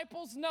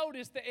disciples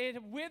noticed that it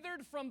had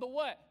withered from the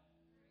what?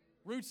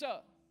 Roots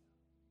up.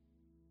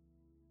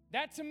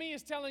 That to me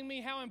is telling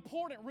me how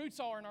important roots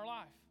are in our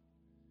life.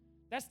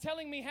 That's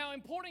telling me how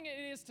important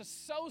it is to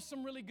sow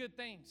some really good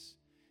things.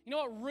 You know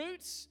what,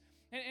 roots,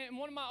 and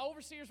one of my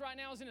overseers right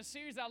now is in a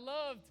series I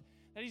loved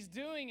that he's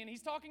doing, and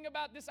he's talking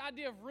about this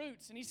idea of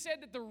roots. And he said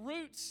that the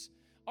roots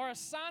are a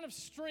sign of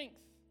strength.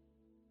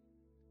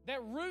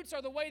 That roots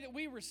are the way that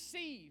we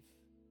receive.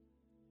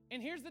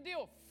 And here's the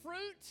deal.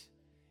 Fruit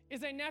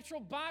is a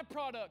natural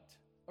byproduct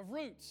of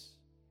roots.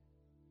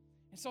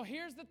 And so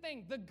here's the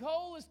thing. The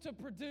goal is to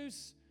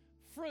produce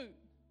fruit.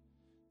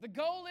 The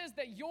goal is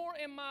that you're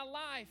in my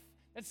life,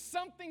 that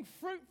something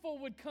fruitful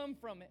would come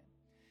from it.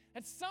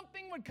 That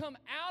something would come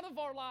out of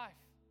our life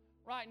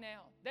right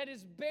now that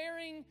is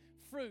bearing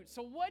fruit.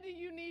 So what do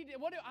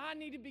I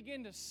need to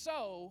begin to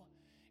sow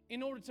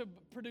in order to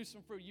produce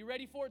some fruit? You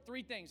ready for it?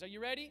 3 things. Are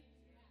you ready?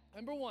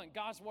 Number 1,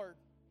 God's Word.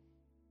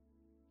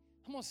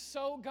 I'm going to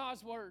sow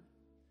God's Word.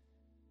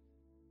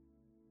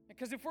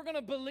 Because if we're going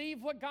to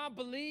believe what God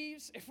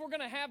believes, if we're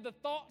going to have the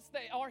thoughts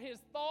that are His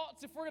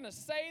thoughts, if we're going to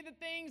say the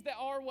things that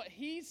are what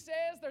He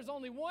says, there's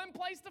only one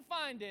place to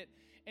find it,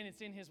 and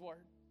it's in His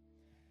Word.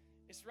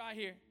 It's right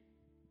here.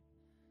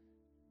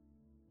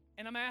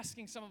 And I'm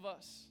asking some of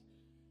us,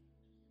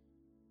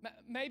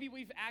 maybe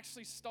we've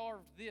actually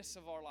starved this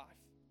of our life.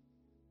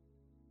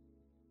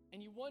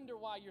 And you wonder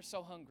why you're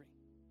so hungry.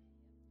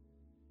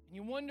 And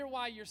you wonder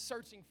why you're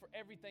searching for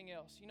everything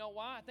else. You know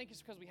why? I think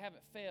it's because we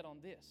haven't fed on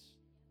this.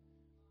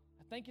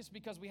 I think it's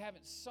because we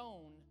haven't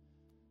sown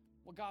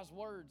what God's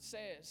Word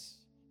says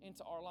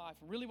into our life.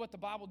 Really what the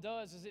Bible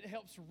does is it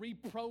helps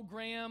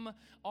reprogram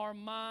our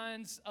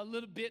minds a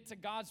little bit to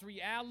God's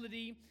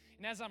reality.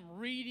 And as I'm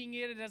reading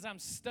it and as I'm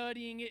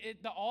studying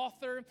it, the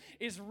author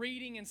is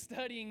reading and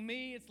studying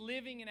me. It's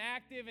living and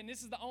active. And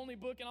this is the only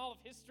book in all of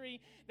history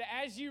that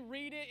as you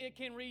read it, it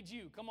can read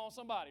you. Come on,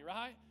 somebody,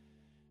 right?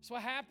 That's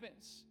what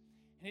happens.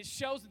 And it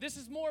shows that this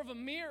is more of a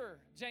mirror,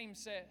 James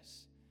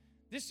says.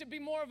 This should be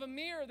more of a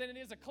mirror than it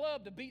is a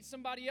club to beat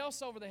somebody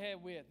else over the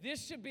head with.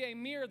 This should be a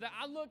mirror that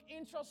I look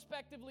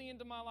introspectively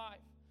into my life.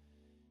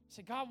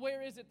 Say, God,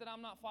 where is it that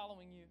I'm not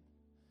following you?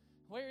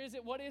 Where is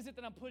it? What is it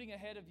that I'm putting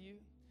ahead of you?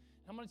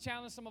 I'm going to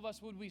challenge some of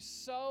us, would we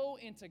sow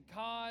into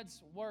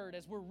God's Word?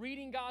 As we're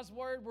reading God's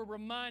Word, we're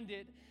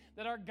reminded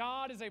that our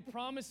God is a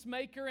promise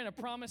maker and a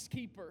promise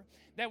keeper.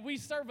 That we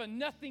serve a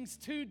nothing's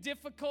too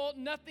difficult,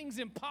 nothing's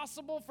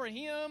impossible for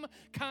Him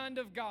kind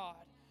of God.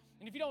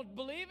 And if you don't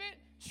believe it,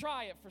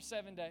 try it for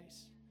 7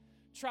 days.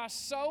 Try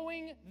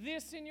sowing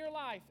this in your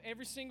life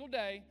every single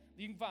day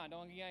that you can find.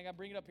 Don't, I ain't got to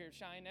bring it up here.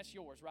 Shine, that's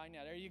yours right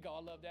now. There you go.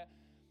 I love that.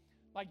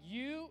 Like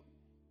you,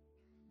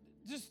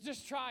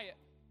 just try it.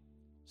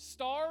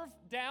 Starve,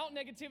 doubt,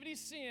 negativity,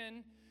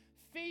 sin.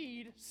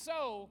 Feed,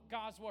 sow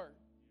God's word.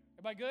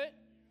 Everybody good?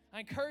 I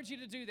encourage you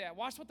to do that.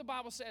 Watch what the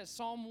Bible says.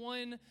 Psalm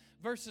 1,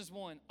 verses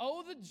 1.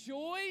 Oh, the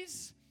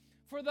joys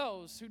for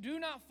those who do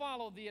not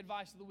follow the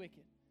advice of the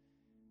wicked,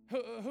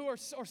 who are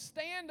or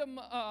stand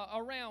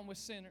around with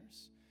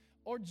sinners,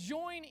 or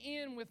join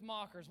in with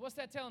mockers. What's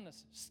that telling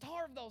us?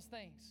 Starve those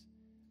things.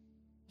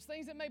 Those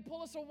things that may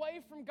pull us away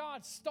from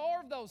God.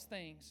 Starve those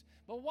things.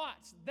 But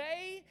watch.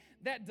 They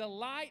that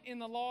delight in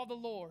the law of the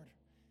Lord,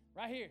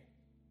 right here,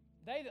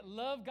 they that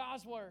love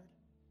God's word,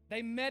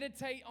 they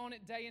meditate on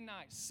it day and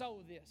night.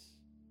 Sow this.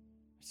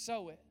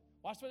 Sow it.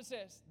 Watch what it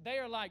says. They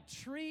are like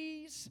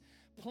trees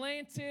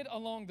planted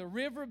along the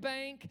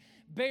riverbank,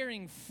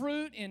 bearing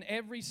fruit in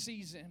every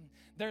season.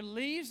 Their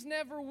leaves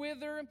never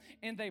wither,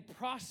 and they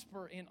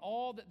prosper in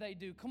all that they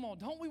do. Come on,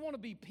 don't we want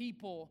to be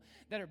people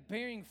that are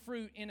bearing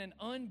fruit in an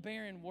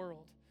unbarren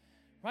world?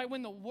 Right?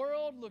 When the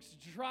world looks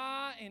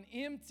dry and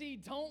empty,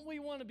 don't we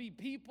want to be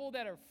people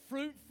that are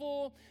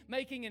fruitful,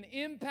 making an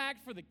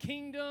impact for the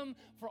kingdom,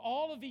 for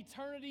all of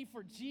eternity,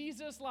 for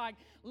Jesus? Like,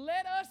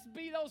 let us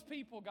be those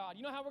people, God.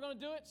 You know how we're going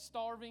to do it?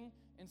 Starving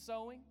and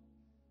sowing.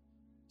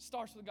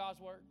 Starts with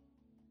God's word.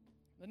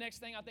 The next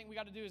thing I think we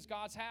got to do is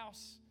God's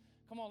house.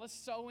 Come on, let's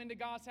sow into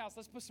God's house.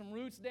 Let's put some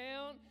roots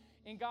down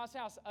in God's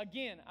house.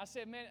 Again, I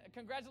said, man,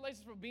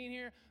 congratulations for being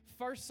here.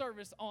 First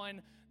service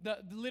on the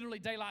literally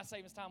daylight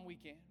savings time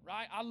weekend,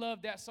 right? I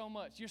love that so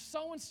much. You're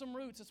sowing some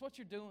roots. That's what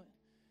you're doing.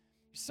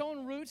 You're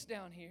sowing roots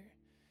down here.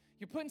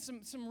 You're putting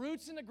some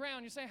roots in the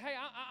ground. You're saying, hey,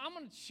 I'm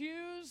going to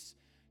choose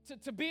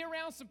to be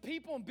around some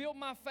people and build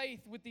my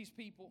faith with these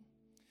people.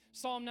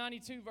 Psalm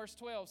 92, verse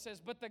 12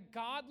 says, but the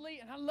godly,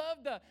 and I love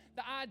the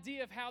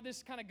idea of how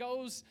this kind of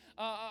goes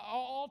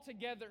all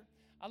together.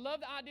 I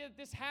love the idea that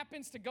this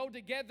happens to go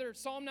together.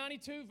 Psalm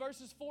 92,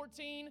 verses 12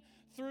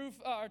 through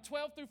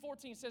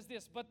 14 says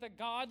this, but the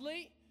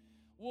godly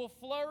will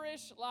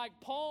flourish like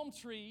palm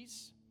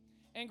trees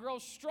and grow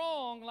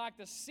strong like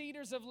the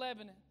cedars of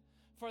Lebanon,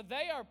 for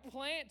they are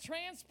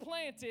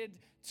transplanted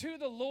to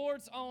the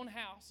Lord's own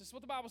house. This is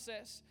what the Bible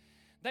says.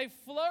 They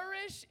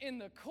flourish in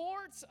the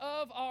courts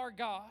of our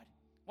God.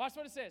 Watch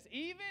what it says.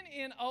 Even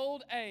in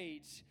old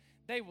age,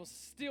 they will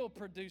still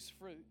produce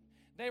fruit.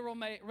 They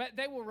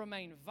will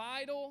remain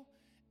vital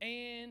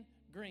and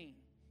green.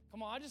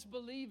 Come on, I just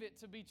believe it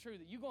to be true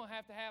that I'm going to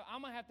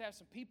have to have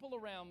some people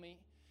around me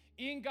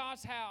in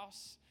God's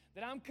house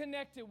that I'm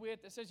connected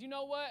with that says, you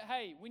know what?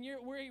 Hey, when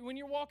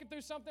you're walking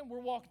through something, we're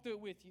walking through it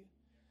with you.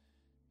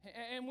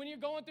 And when you're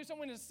going through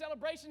something, when a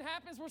celebration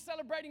happens, we're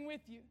celebrating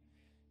with you.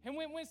 And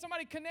when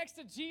somebody connects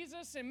to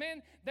Jesus and,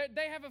 man,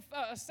 they have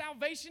a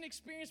salvation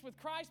experience with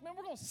Christ, man,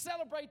 we're going to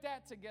celebrate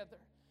that together.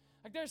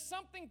 Like there's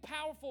something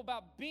powerful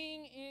about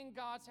being in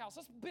God's house.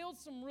 Let's build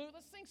some roots.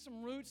 Let's sink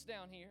some roots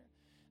down here.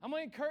 I'm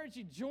going to encourage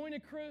you, join a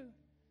crew.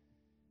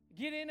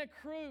 Get in a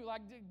crew.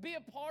 Like be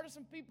a part of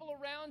some people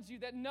around you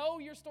that know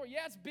your story.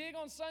 Yeah, it's big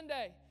on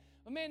Sunday.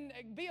 But man,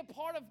 be a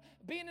part of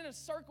being in a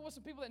circle with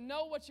some people that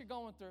know what you're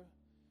going through,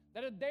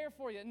 that are there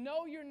for you, that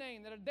know your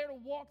name, that are there to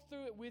walk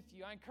through it with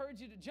you. I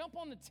encourage you to jump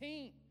on the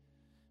team.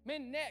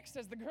 Man, next,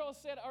 as the girl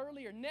said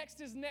earlier,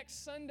 next is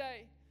next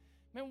Sunday.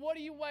 Man, what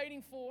are you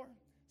waiting for?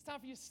 It's time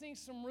for you to sink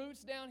some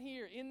roots down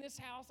here in this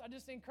house. I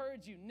just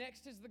encourage you.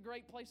 Next is the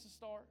great place to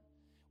start.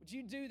 Would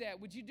you do that?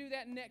 Would you do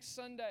that next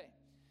Sunday?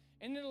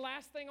 And then the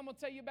last thing I'm going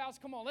to tell you about is,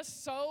 come on, let's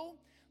sow.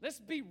 Let's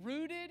be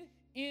rooted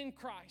in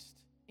Christ,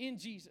 in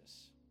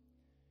Jesus.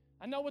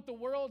 I know what the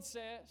world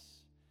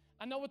says.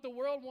 I know what the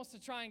world wants to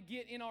try and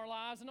get in our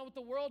lives. I know what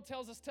the world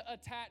tells us to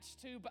attach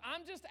to. But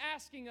I'm just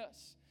asking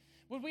us,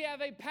 would we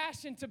have a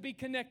passion to be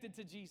connected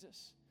to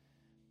Jesus?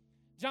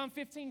 John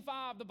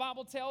 15:5, the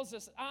Bible tells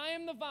us, I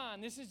am the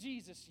vine. This is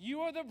Jesus.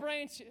 You are the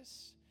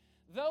branches.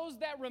 Those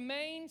that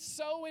remain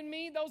so in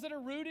me, those that are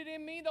rooted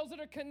in me, those that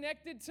are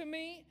connected to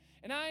me,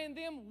 and I in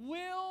them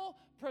will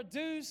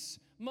produce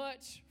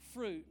much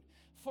fruit.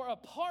 For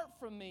apart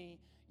from me,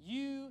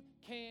 you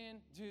can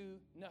do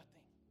nothing.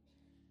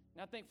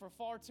 And I think for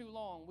far too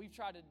long, we've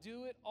tried to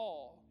do it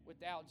all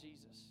without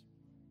Jesus.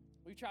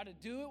 We've tried to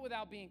do it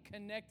without being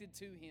connected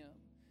to Him.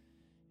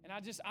 And I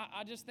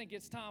just think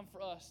it's time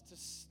for us to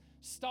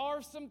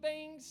starve some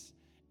things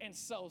and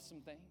sow some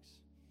things.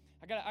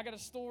 I got a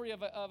story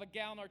of a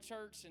gal in our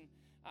church, and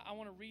I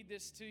want to read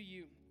this to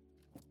you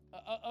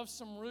of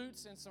some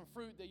roots and some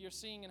fruit that you're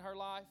seeing in her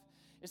life.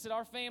 It said,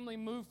 our family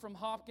moved from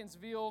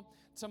Hopkinsville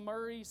to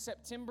Murray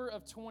September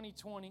of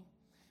 2020.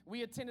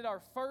 We attended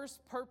our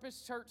first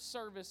Purpose Church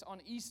service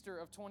on Easter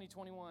of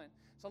 2021.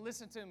 So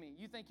listen to me.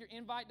 You think your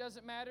invite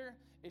doesn't matter?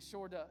 It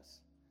sure does.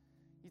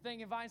 You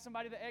think inviting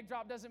somebody to the egg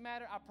drop doesn't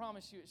matter? I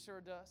promise you it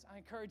sure does. I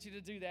encourage you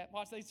to do that.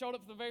 Watch, they showed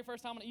up for the very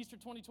first time on Easter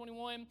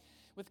 2021.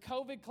 With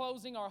COVID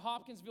closing our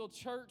Hopkinsville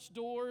church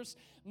doors,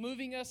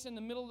 moving us in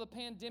the middle of the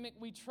pandemic,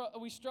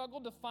 we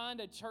struggled to find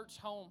a church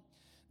home.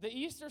 The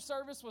Easter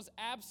service was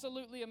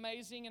absolutely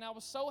amazing, and I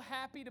was so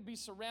happy to be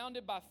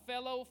surrounded by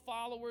fellow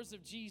followers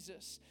of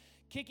Jesus.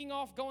 Kicking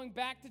off going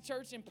back to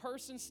church in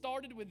person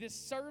started with this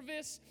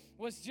service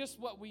was just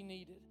what we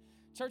needed.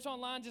 Church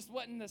online just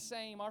wasn't the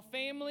same. Our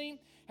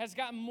family has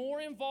gotten more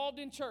involved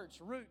in church.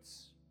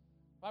 Roots.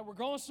 Right? We're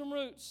growing some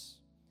roots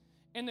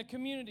in the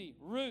community.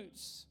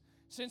 Roots.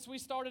 Since we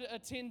started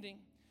attending.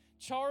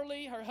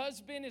 Charlie, her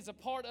husband, is a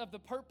part of the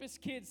Purpose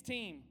Kids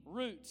team.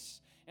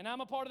 Roots. And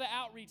I'm a part of the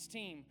outreach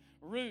team.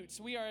 Roots.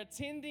 We are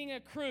attending a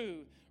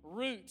crew.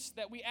 Roots.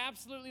 That we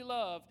absolutely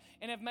love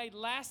and have made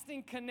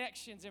lasting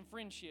connections and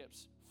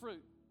friendships.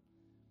 Fruit.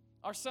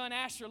 Our son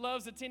Asher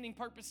loves attending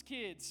Purpose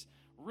Kids.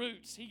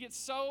 Roots. He gets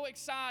so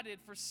excited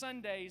for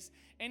Sundays,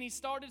 and he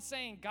started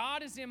saying,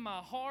 God is in my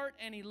heart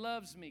and he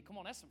loves me. Come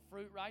on, that's some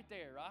fruit right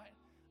there, right?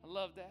 I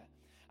love that.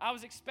 I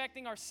was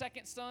expecting our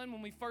second son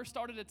when we first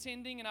started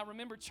attending, and I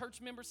remember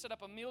church members set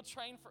up a meal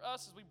train for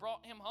us as we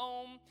brought him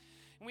home.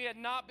 And we had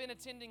not been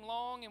attending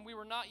long, and we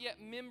were not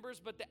yet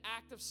members, but the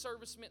act of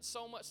service meant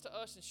so much to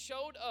us and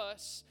showed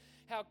us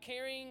how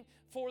caring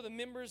for the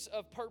members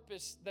of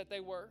Purpose that they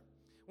were.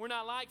 We're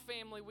not like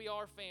family, we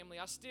are family.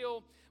 I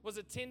still was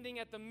attending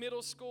at the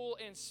middle school,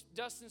 and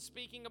Dustin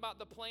speaking about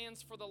the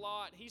plans for the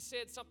lot. He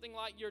said something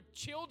like, your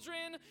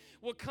children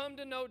will come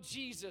to know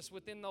Jesus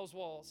within those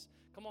walls.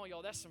 Come on,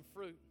 y'all, that's some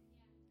fruit.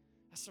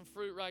 That's some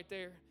fruit right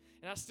there.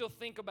 And I still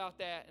think about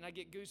that, and I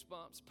get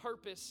goosebumps.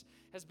 Purpose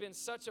has been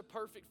such a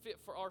perfect fit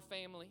for our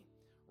family.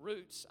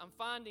 Roots. I'm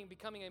finding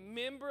becoming a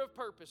member of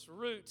Purpose,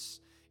 Roots,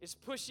 is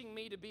pushing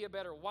me to be a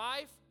better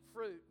wife,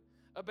 fruit.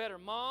 A better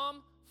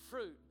mom,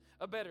 fruit.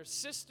 A better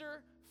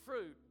sister,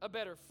 fruit. A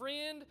better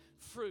friend,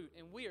 fruit.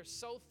 And we are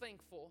so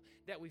thankful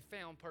that we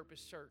found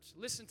Purpose Church.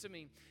 Listen to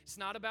me. It's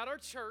not about our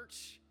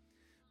church,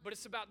 but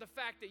it's about the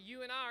fact that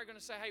you and I are going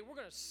to say, hey, we're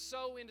going to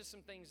sow into some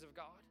things of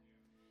God.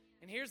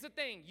 And here's the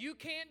thing. You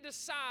can't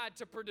decide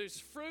to produce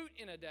fruit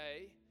in a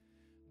day,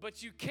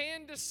 but you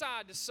can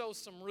decide to sow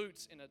some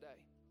roots in a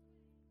day.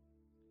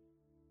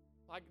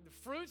 Like, the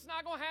fruit's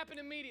not going to happen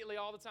immediately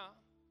all the time,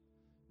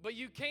 but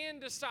you can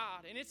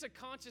decide, and it's a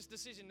conscious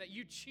decision that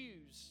you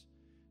choose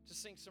to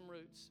sink some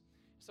roots.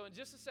 So in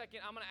just a second,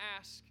 I'm going to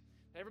ask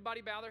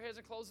everybody bow their heads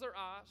and close their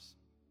eyes.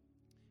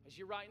 As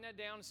you're writing that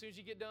down, as soon as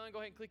you get done, go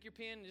ahead and click your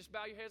pen and just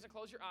bow your heads and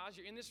close your eyes.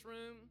 You're in this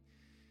room.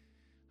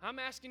 I'm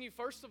asking you,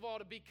 first of all,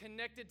 to be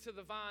connected to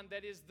the vine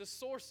that is the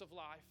source of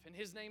life, and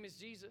his name is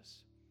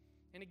Jesus.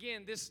 And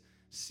again, this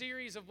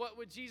series of What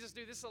Would Jesus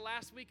Do? This is the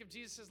last week of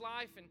Jesus'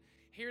 life, and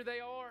here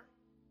they are.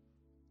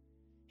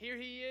 Here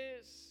he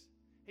is.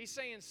 He's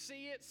saying,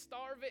 see it,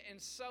 starve it,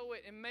 and sow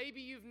it. And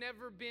maybe you've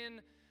never been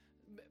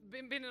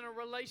in a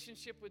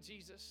relationship with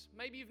Jesus.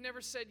 Maybe you've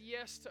never said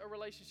yes to a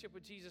relationship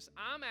with Jesus.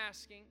 I'm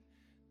asking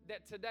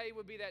that today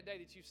would be that day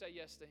that you say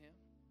yes to him.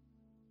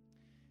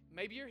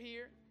 Maybe you're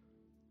here.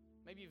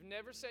 Maybe you've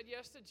never said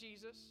yes to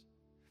Jesus.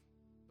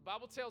 The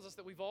Bible tells us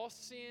that we've all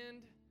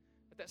sinned,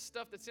 that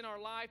stuff that's in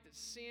our life, that's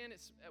sin,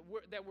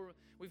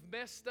 we've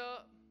messed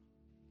up,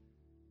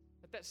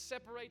 that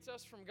separates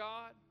us from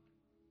God,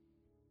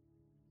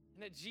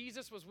 and that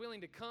Jesus was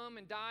willing to come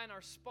and die in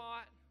our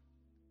spot.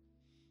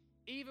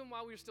 Even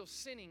while we were still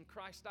sinning,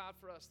 Christ died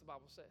for us, the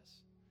Bible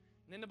says.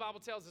 And then the Bible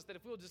tells us that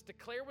if we'll just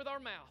declare with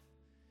our mouth,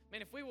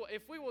 man, if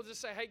we will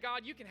just say, hey,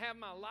 God, you can have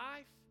my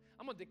life.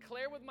 I'm going to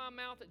declare with my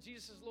mouth that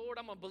Jesus is Lord.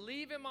 I'm going to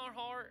believe in my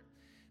heart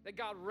that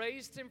God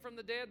raised him from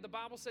the dead. The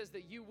Bible says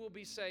that you will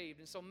be saved.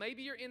 And so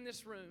maybe you're in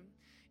this room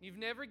and you've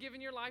never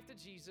given your life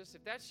to Jesus.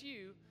 If that's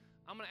you,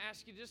 I'm going to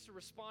ask you just to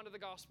respond to the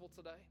gospel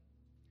today.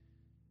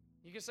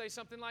 You can say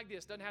something like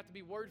this. Doesn't have to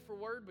be word for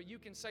word, but you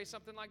can say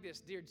something like this.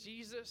 Dear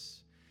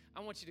Jesus, I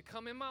want you to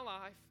come in my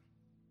life.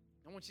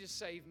 I want you to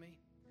save me.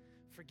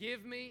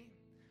 Forgive me.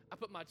 I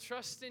put my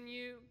trust in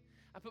you.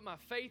 I put my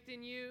faith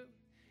in you.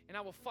 And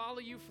I will follow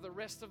you for the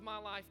rest of my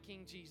life,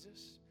 King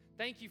Jesus.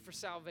 Thank you for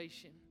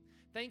salvation.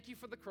 Thank you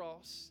for the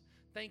cross.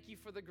 Thank you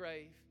for the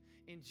grave.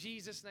 In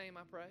Jesus' name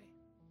I pray.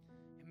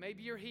 And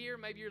maybe you're here.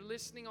 Maybe you're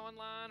listening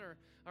online or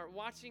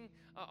watching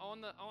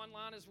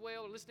online as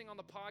well, or listening on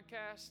the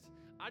podcast.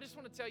 I just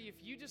want to tell you,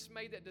 if you just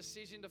made that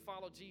decision to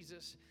follow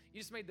Jesus, you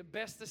just made the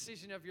best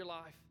decision of your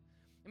life.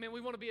 I mean, we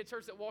want to be a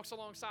church that walks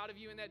alongside of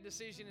you in that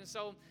decision. And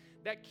so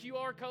that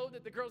QR code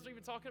that the girls were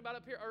even talking about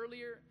up here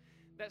earlier,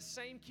 that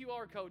same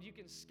QR code, you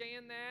can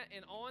scan that,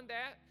 and on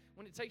that,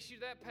 when it takes you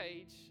to that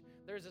page,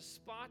 there's a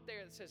spot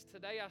there that says,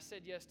 today I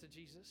said yes to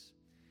Jesus.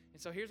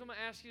 And so here's what I'm going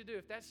to ask you to do.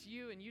 If that's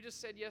you and you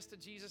just said yes to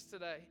Jesus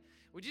today,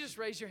 would you just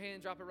raise your hand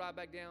and drop it right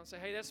back down and say,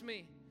 hey, that's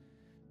me.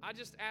 I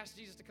just asked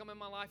Jesus to come in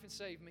my life and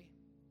save me.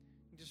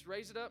 And just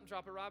raise it up and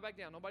drop it right back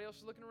down. Nobody else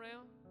is looking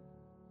around.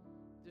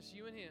 Just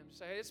you and him.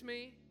 Say, hey, it's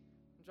me.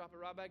 And drop it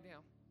right back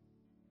down.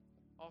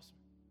 Awesome.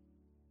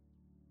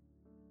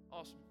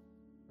 Awesome.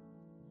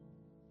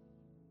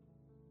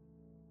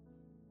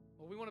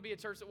 Well, we want to be a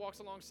church that walks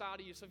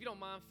alongside of you. So if you don't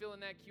mind filling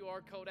that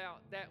QR code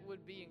out, that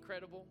would be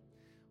incredible.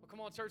 Well,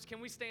 come on, church.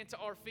 Can we stand to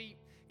our feet?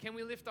 Can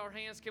we lift our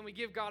hands? Can we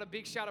give God a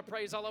big shout of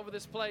praise all over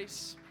this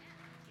place?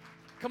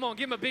 Come on,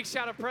 give him a big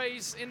shout of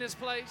praise in this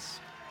place.